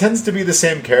it tends to be the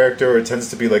same character, or it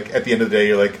tends to be like at the end of the day,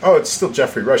 you're like, oh, it's still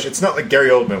Jeffrey Rush. It's not like Gary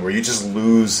Oldman where you just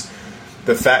lose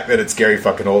the fact that it's Gary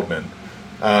fucking Oldman.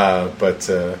 But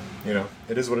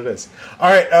it is what it is.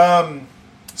 All right.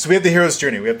 So we have the hero's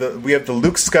journey. We have the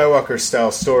Luke Skywalker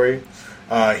style story.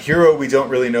 Hero, we don't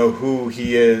really know who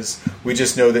he is. We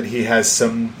just know that he has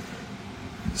some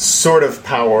sort of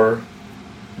power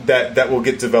that will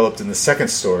get developed in the second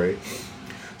story.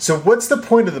 So what's the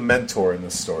point of the mentor in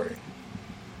this story?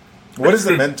 What is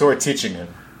the mentor teaching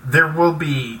him? There will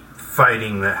be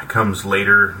fighting that comes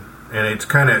later, and it's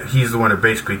kind of he's the one who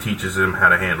basically teaches him how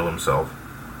to handle himself.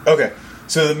 Okay.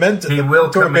 So the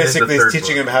mentor basically is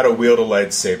teaching him how to wield a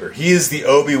lightsaber. He is the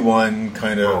Obi-Wan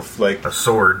kind of like a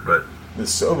sword, but a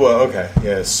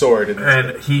sword.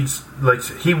 And he's like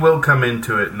he will come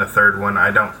into it in the third one.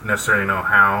 I don't necessarily know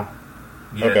how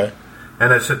yet. Okay.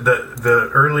 And I said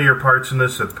the earlier parts in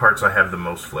this are the parts I have the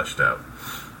most fleshed out.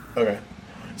 Okay.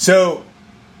 So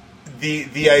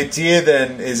the idea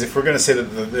then is if we're going to say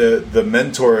that the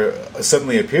mentor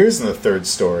suddenly appears in the third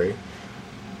story,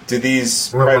 do these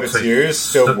privateers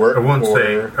still work?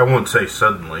 I won't say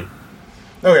suddenly.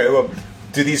 Okay, well,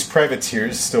 do these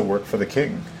privateers still work for the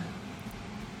king?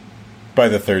 By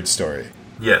the third story?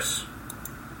 Yes.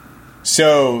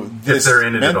 So this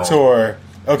mentor...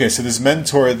 Okay, so this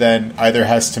mentor then either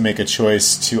has to make a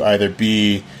choice to either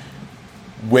be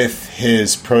with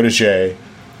his protege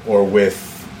or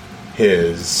with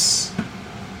his...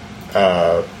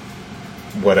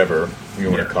 whatever you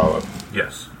want to call him.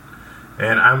 Yes.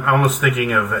 And I'm almost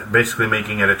thinking of basically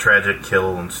making it a tragic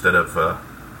kill instead of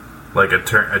like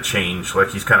a change. Like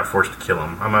he's kind of forced to kill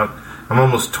him. I'm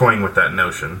almost toying with that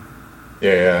notion.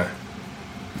 Yeah.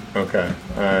 Okay.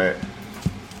 All right.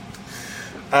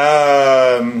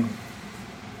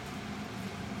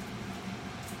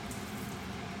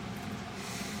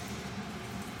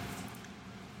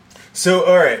 So,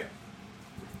 all right.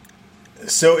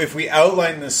 So if we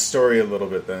outline this story a little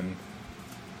bit then,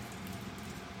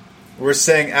 we're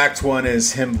saying Act 1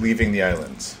 is him leaving the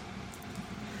island.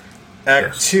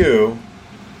 Act 2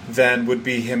 then would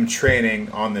be him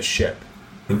training on the ship.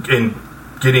 And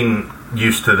getting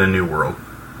used to the new world.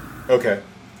 Okay.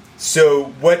 So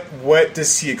what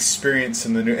does he experience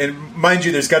in the new... And mind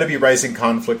you, there's got to be rising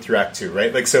conflict through Act 2,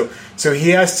 right? Like so he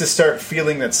has to start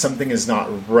feeling that something is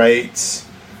not right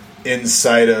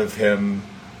inside of him.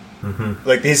 Mm-hmm.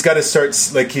 Like he's got to start...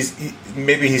 Like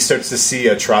maybe he starts to see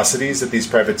atrocities that these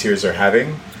privateers are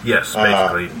having. Yes,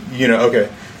 basically.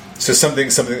 Okay. So something...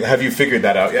 Have you figured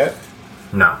that out yet?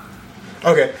 No.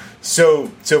 Okay,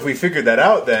 so if we figured that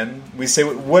out, then we say,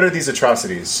 what are these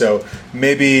atrocities? So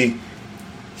maybe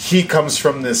he comes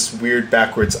from this weird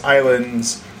backwards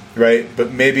islands, right?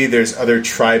 But maybe there's other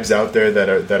tribes out there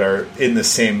that are in the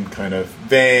same kind of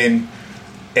vein,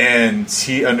 and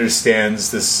he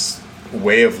understands this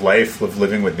way of life of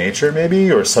living with nature,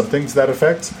 maybe, or something to that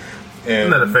effect. And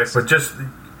Not effect, but just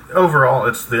overall,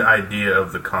 it's the idea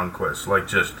of the conquest. Like,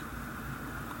 just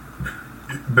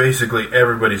basically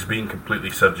everybody's being completely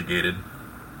subjugated.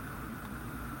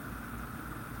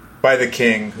 by the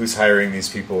king who's hiring these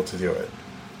people to do it.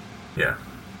 Yeah.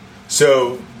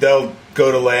 So they'll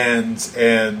go to land,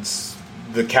 and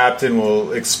the captain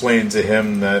will explain to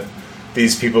him that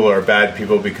these people are bad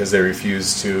people because they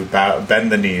refuse to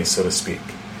bend the knee, so to speak.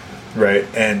 Right?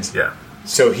 And Yeah.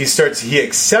 so he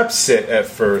accepts it at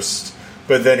first,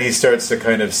 but then he starts to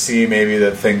kind of see maybe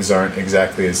that things aren't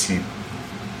exactly as he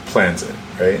plans it,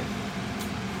 right?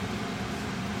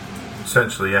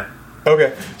 Essentially, yeah.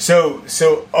 Okay, so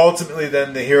ultimately,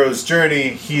 then the hero's journey,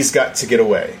 he's got to get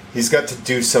away. He's got to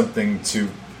do something to.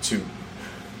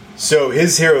 So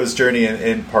his hero's journey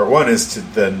in part one is to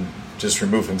then just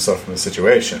remove himself from the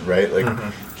situation, right?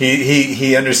 Like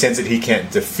he understands that he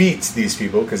can't defeat these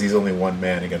people because he's only one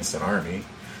man against an army.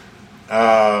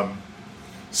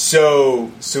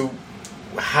 So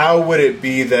how would it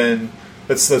be then?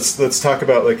 Let's talk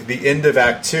about like the end of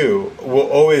Act 2. Will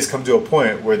always come to a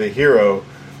point where the hero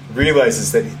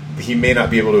realizes that he may not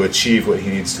be able to achieve what he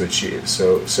needs to achieve.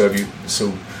 So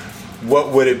what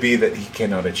would it be that he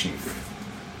cannot achieve?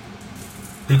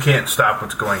 He can't stop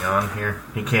what's going on here.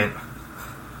 He can't.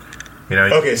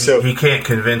 Okay, so he can't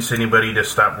convince anybody to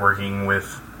stop working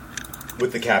with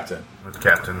the captain. With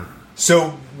Captain.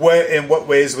 So in what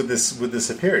ways would this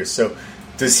appear? So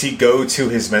does he go to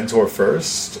his mentor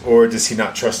first, or does he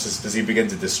not trust does he begin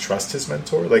to distrust his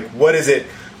mentor? Like, what is it?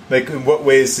 Like, in what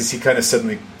ways does he kind of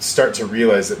suddenly start to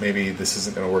realize that maybe this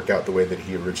isn't going to work out the way that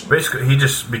he originally... Basically, he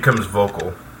just becomes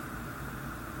vocal.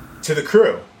 To the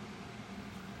crew.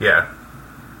 Yeah.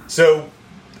 So,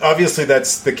 obviously,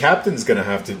 that's... The captain's going to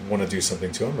have to want to do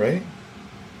something to him, right?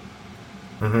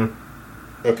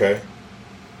 Mm-hmm. Okay.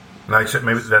 Like I said,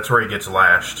 maybe that's where he gets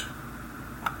lashed.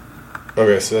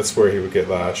 Okay, so that's where he would get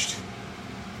lashed.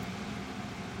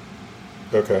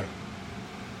 Okay.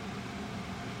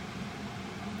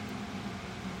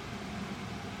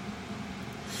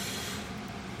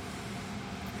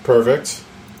 Perfect.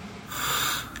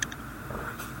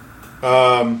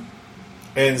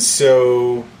 And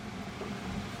so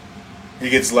he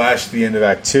gets lashed at the end of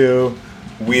Act 2.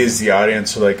 We as the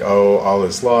audience are like, oh, all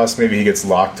is lost. Maybe he gets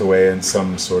locked away in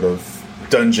some sort of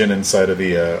dungeon inside of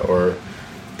the, or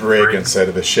brig inside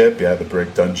of the ship. Yeah, the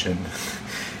brig dungeon.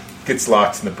 Gets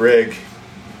locked in the brig.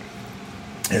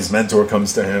 His mentor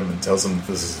comes to him and tells him that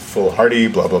this is foolhardy,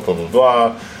 blah, blah, blah, blah,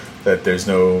 blah. That there's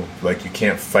no, like, you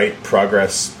can't fight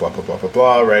progress, blah, blah, blah, blah,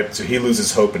 blah, right? So he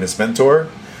loses hope in his mentor,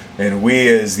 and we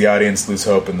as the audience lose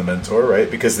hope in the mentor, right?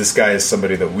 Because this guy is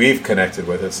somebody that we've connected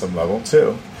with at some level,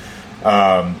 too,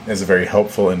 as a very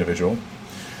helpful individual.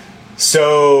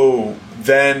 So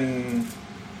then,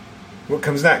 what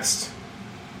comes next?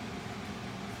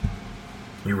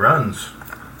 He runs.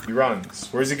 He runs.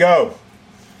 Where does he go?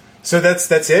 So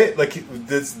that's it? Like,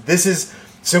 this is...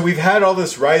 So we've had all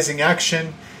this rising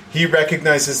action. He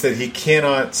recognizes that he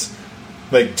cannot,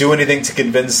 like, do anything to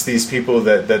convince these people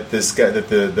that this guy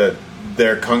that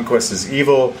their conquest is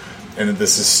evil and that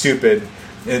this is stupid,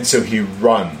 and so he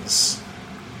runs.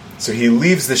 So he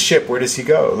leaves the ship. Where does he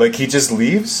go? Like, he just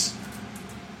leaves?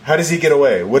 How does he get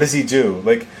away? What does he do?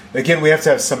 Like, again, we have to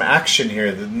have some action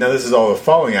here. Now, this is all the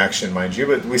following action, mind you,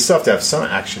 but we still have to have some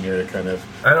action here to kind of.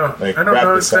 I don't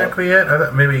know exactly yet. I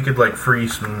thought maybe he could like free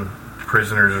some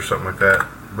prisoners or something like that,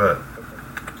 but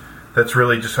that's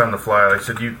really just on the fly. Like I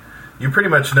said, you pretty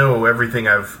much know everything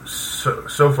I've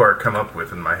so far come up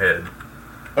with in my head.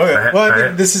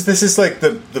 Okay, this is like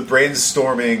the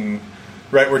brainstorming,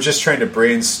 right? We're just trying to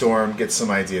brainstorm, get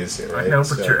some ideas here, right? I know,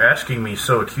 but you're asking me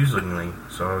so accusingly.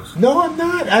 So no, I'm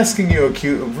not asking you.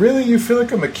 Really, you feel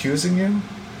like I'm accusing you,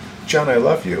 John? I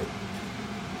love you,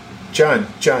 John.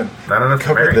 I don't know if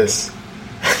cover this.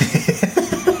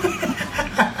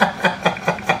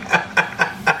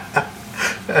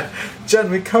 John,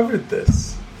 we covered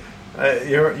this.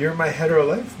 You're my hetero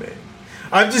life mate.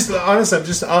 I'm just honest. I'm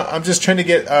just trying to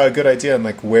get a good idea on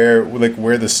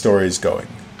where the story's going.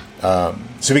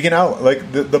 So we can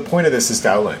the point of this is to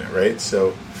outline it, right?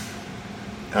 So,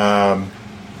 are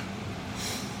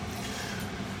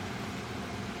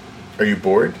you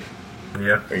bored?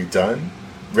 Yeah. Are you done?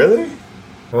 Really?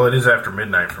 Well, it is after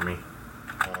midnight for me.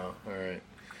 Oh, all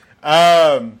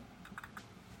right.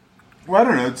 Well, I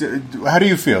don't know. How do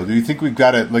you feel? Do you think we've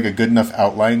got like a good enough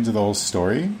outline to the whole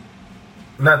story?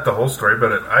 Not the whole story,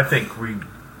 but I think we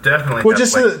definitely. Well,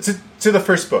 just to the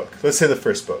first book. Let's say the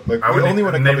first book. Like, I would only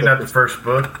want to maybe not the first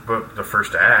book, but the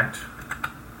first act.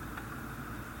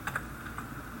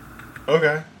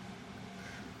 Okay.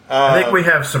 I think we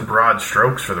have some broad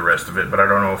strokes for the rest of it, but I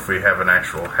don't know if we have an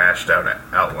actual hashed out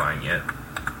outline yet.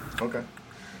 Okay.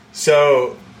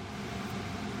 So,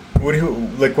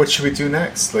 what should we do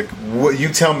next? Like, you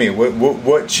tell me.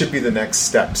 What should be the next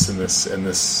steps in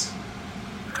this?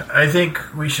 I think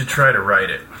we should try to write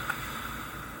it.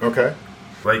 Okay.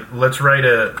 Like, let's write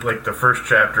the first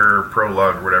chapter or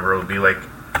prologue or whatever. It'll be like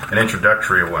an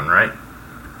introductory one, right?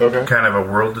 Okay. Kind of a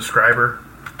world describer.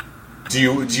 Do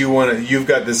you want to? You've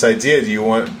got this idea. Do you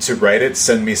want to write it?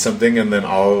 Send me something, and then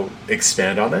I'll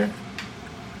expand on it.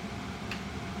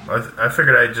 I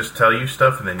figured I'd just tell you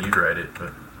stuff, and then you'd write it.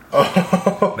 But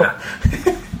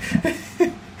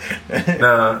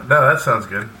no, that sounds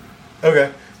good.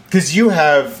 Okay, because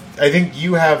I think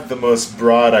you have the most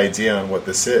broad idea on what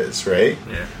this is, right?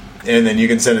 Yeah. And then you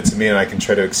can send it to me, and I can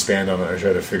try to expand on it or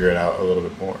try to figure it out a little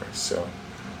bit more. So.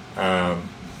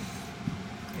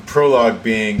 Prologue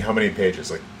being how many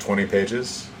pages? Like 20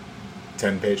 pages?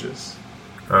 10 pages?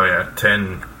 Oh, yeah.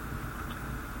 10,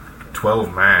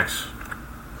 12 max.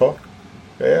 Cool.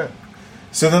 Yeah.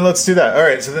 So then let's do that. All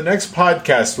right. So the next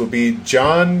podcast will be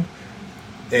John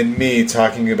and me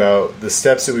talking about the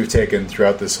steps that we've taken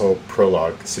throughout this whole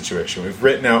prologue situation. We've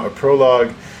written out a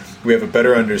prologue. We have a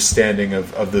better understanding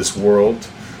of this world.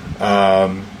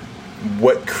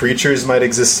 What creatures might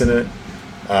exist in it.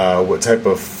 What type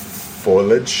of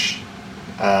foliage.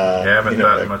 I haven't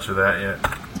gotten much of that yet.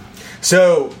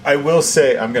 So I will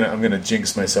say I'm gonna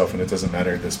jinx myself, and it doesn't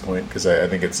matter at this point because I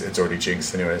think it's already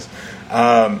jinxed anyways.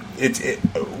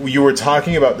 You were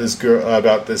talking about this girl,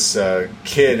 about this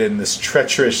kid, and this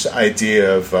treacherous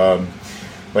idea of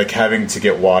like having to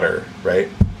get water, right?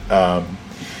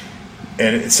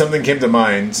 And something came to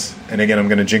mind, and again, I'm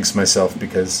going to jinx myself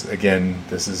because, again,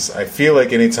 I feel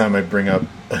like anytime I bring up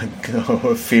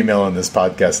a female on this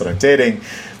podcast that I'm dating,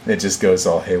 it just goes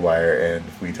all haywire, and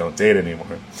we don't date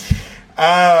anymore.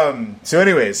 So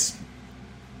anyways,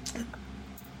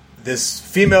 this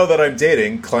female that I'm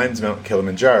dating climbed Mount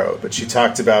Kilimanjaro, but she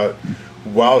talked about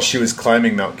while she was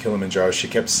climbing Mount Kilimanjaro, she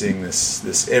kept seeing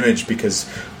this image because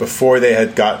before they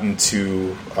had gotten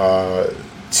to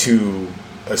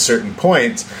a certain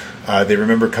point,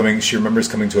 she remembers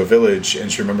coming to a village,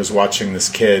 and she remembers watching this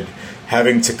kid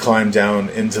having to climb down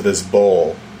into this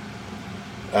bowl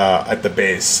at the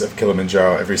base of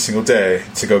Kilimanjaro every single day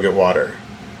to go get water,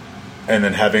 and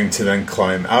then having to then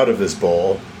climb out of this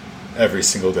bowl every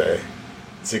single day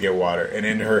to get water. And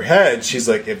in her head, she's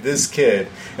like, if this kid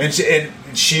and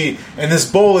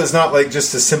this bowl is not like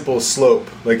just a simple slope,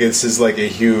 like this is like a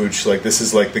huge, like this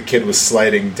is like the kid was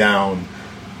sliding down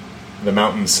the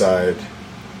mountainside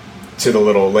to the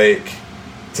little lake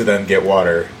to then get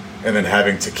water, and then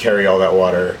having to carry all that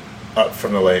water up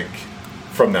from the lake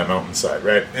from that mountainside,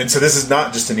 right? And so this is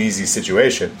not just an easy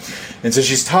situation. And so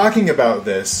she's talking about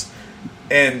this,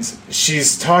 and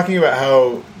she's talking about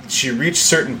how she reached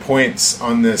certain points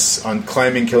on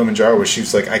climbing Kilimanjaro where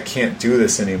she's like, I can't do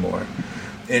this anymore.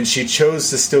 And she chose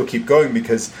to still keep going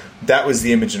because that was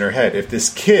the image in her head. If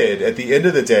this kid, at the end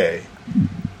of the day,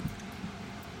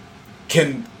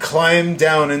 can climb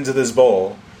down into this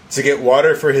bowl to get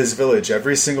water for his village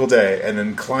every single day and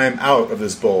then climb out of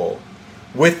this bowl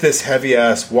with this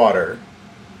heavy-ass water,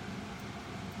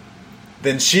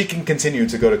 then she can continue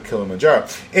to go to Kilimanjaro.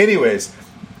 Anyways,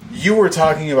 you were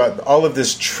talking about all of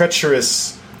this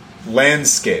treacherous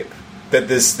landscape that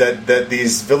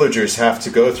these villagers have to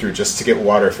go through just to get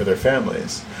water for their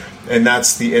families. And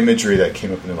that's the imagery that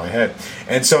came up into my head.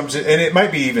 And so and it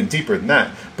might be even deeper than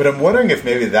that, but I'm wondering if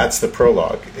maybe that's the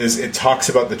prologue, is it talks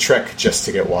about the trek just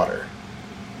to get water.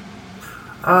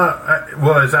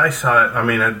 Well, as I saw it, I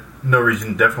mean, no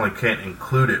reason definitely can't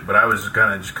include it, but I was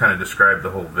going to just kind of describe the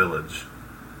whole village.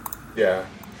 Yeah.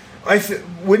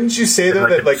 Wouldn't you say though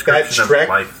that like that trek,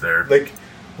 life there. Like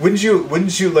wouldn't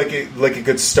you like it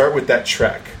could start with that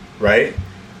trek, right?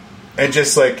 And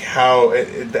just like how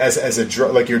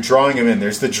like you're drawing him in,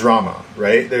 there's the drama,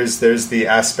 right? There's the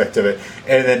aspect of it,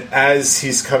 and then as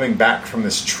he's coming back from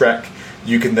this trek,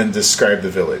 you can then describe the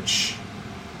village.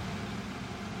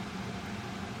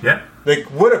 Yeah. Like,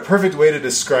 what a perfect way to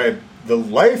describe the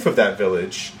life of that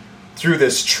village through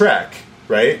this trek,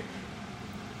 right?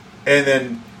 And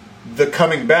then the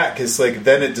coming back is like,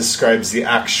 then it describes the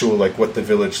actual, like, what the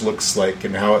village looks like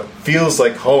and how it feels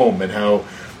like home and how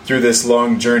through this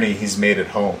long journey he's made it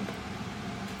home.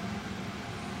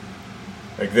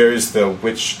 Like there's the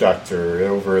witch doctor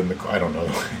over in the. I don't know.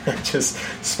 Just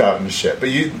spouting shit. But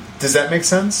does that make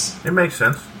sense? It makes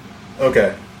sense.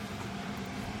 Okay.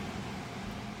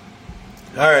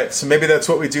 All right. So maybe that's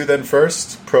what we do then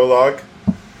first. Prologue.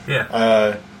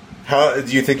 Yeah. How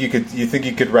do you think you could? You think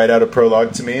you could write out a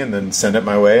prologue to me and then send it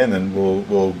my way, and then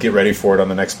we'll get ready for it on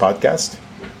the next podcast.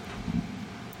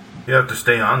 You have to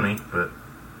stay on me, but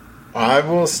I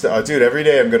will, dude. Every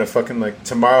day I'm gonna fucking like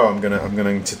tomorrow. I'm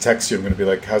going to text you. I'm gonna be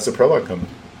like, "How's the prologue coming?"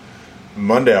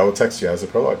 Monday I will text you, "How's the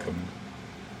prologue coming?"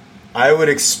 I would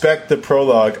expect the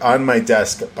prologue on my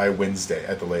desk by Wednesday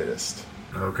at the latest.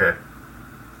 okay.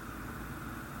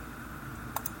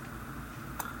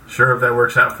 Sure, if that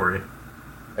works out for you.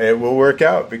 It will work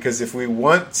out because if we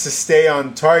want to stay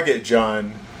on target,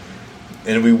 John,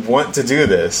 and we want to do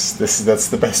that's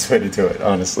the best way to do it,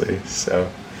 honestly. So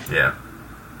Yeah.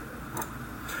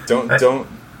 don't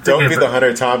be the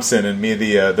Hunter Thompson and me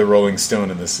the Rolling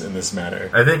Stone in this matter.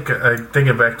 I think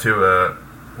thinking back to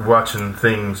watching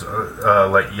things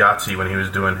like Yahtzee when he was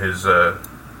doing his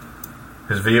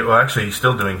video. Well, actually, he's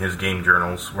still doing his game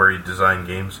journals where he designed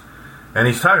games, and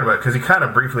he's talking about because he kind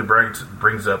of briefly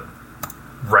brings up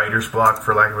writer's block,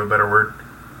 for lack of a better word,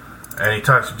 and he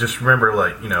talks. Just remember,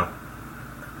 like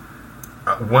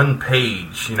one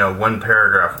page, one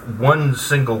paragraph, one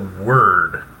single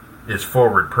word is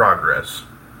forward progress.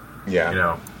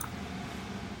 Yeah.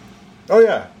 Oh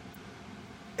yeah.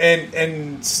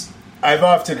 And I've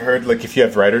often heard like if you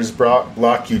have writer's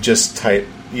block, you just type,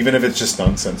 even if it's just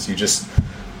nonsense.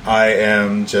 I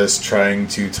am just trying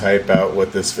to type out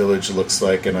what this village looks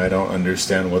like, and I don't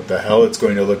understand what the hell it's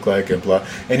going to look like, and blah.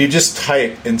 And you just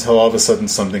type until all of a sudden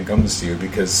something comes to you,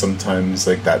 because sometimes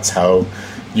like that's how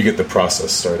you get the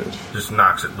process started. Just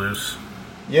knocks it loose.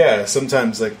 Yeah,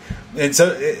 sometimes like, and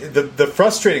so the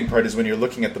frustrating part is when you're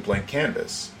looking at the blank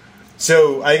canvas.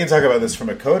 So I can talk about this from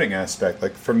a coding aspect.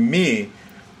 Like for me,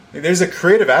 there's a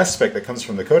creative aspect that comes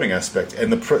from the coding aspect,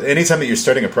 and anytime that you're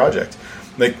starting a project,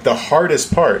 like the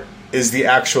hardest part is the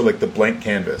actual like the blank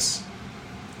canvas.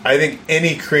 I think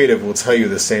any creative will tell you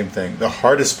the same thing. The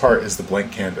hardest part is the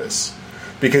blank canvas,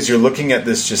 because you're looking at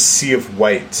this just sea of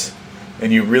white,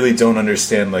 and you really don't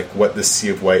understand like what this sea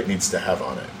of white needs to have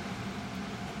on it.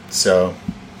 So,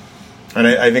 and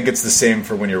I think it's the same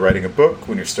for when you're writing a book,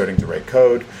 when you're starting to write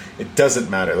code. It doesn't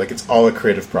matter. Like it's all a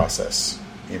creative process,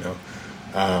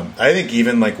 I think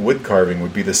even like wood carving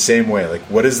would be the same way. Like,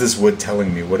 what is this wood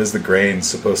telling me? What is the grain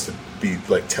supposed to be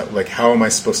like? Like, how am I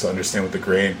supposed to understand what the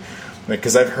grain? Like,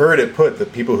 because I've heard it put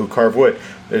that people who carve wood,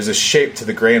 there's a shape to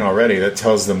the grain already that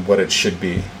tells them what it should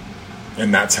be,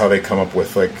 and that's how they come up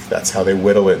with that's how they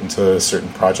whittle it into a certain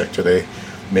project, or they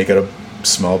make it a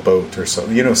small boat or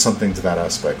something. Something to that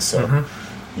aspect. So,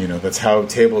 that's how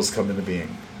tables come into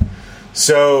being.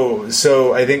 So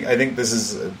I think this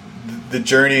is the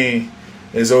journey.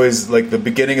 Is always like the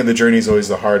beginning of the journey is always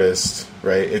the hardest,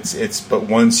 right? But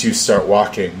once you start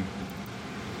walking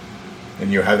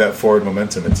and you have that forward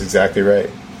momentum, it's exactly right.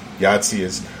 Yahtzee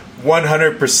is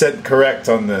 100% correct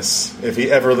on this. If he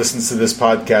ever listens to this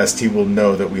podcast, he will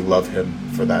know that we love him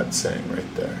for that saying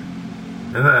right there.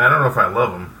 And I don't know if I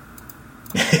love him.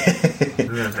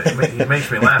 He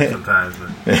makes me laugh sometimes.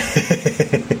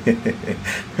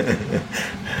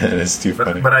 That is too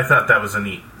funny. But I thought that was a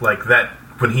neat, like that.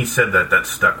 When he said that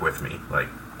stuck with me. Like,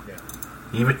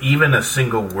 even a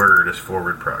single word is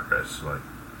forward progress. Like,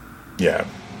 yeah,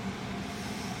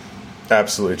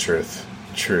 absolutely truth.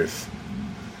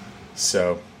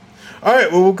 So, all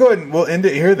right. Well, we'll go ahead and we'll end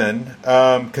it here then,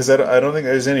 because I don't think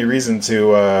there's any reason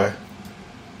to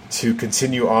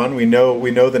continue on. We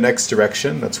know the next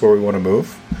direction. That's where we want to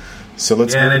move. So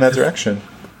let's move in that direction.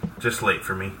 Just late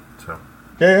for me. So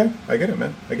yeah, I get it,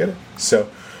 man. I get it. So,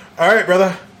 all right,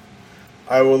 brother.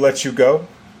 I will let you go.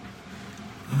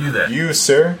 You do that. You,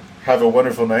 sir, have a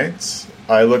wonderful night.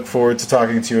 I look forward to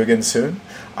talking to you again soon.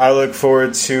 I look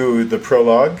forward to the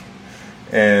prologue,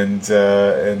 and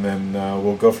then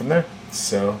we'll go from there.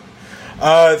 So,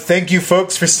 thank you,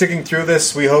 folks, for sticking through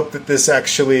this. We hope that this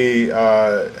actually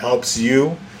helps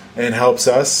you and helps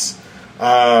us.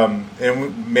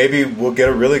 And maybe we'll get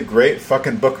a really great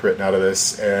fucking book written out of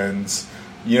this. And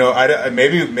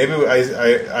maybe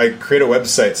I create a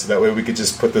website so that way we could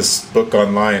just put this book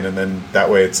online, and then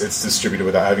that way it's distributed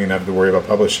without having to have to worry about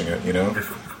publishing it.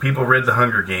 If people read The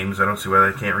Hunger Games, I don't see why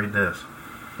they can't read this.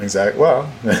 Exactly.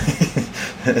 Well, I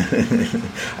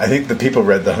think the people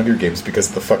read The Hunger Games because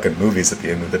of the fucking movies at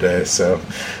the end of the day. So,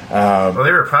 well,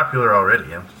 they were popular already.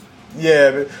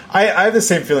 Yeah, but I have the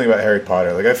same feeling about Harry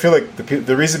Potter. Like, I feel like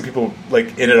the reason people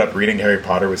like ended up reading Harry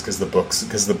Potter was because the books,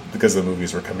 because the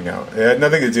movies were coming out. It had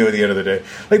nothing to do at the end of the day.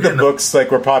 Like the books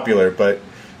like were popular, but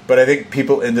But I think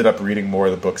people ended up reading more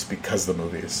of the books because of the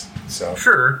movies. So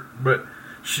Sure, but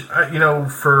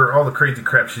for all the crazy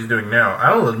crap she's doing now,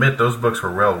 I'll admit those books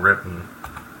were well written.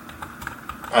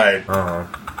 I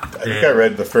think I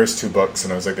read the first 2 books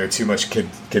and I was like, they're too much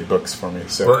kid books for me.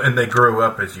 So and they grow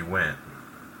up as you went.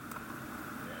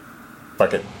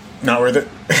 Fuck it, not worth it.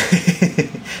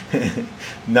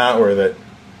 Not worth it.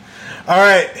 All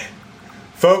right,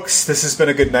 folks, this has been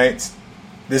a good night.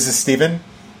 This is Steven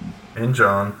And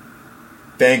John.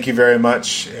 Thank you very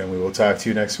much, and we will talk to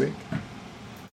you next week.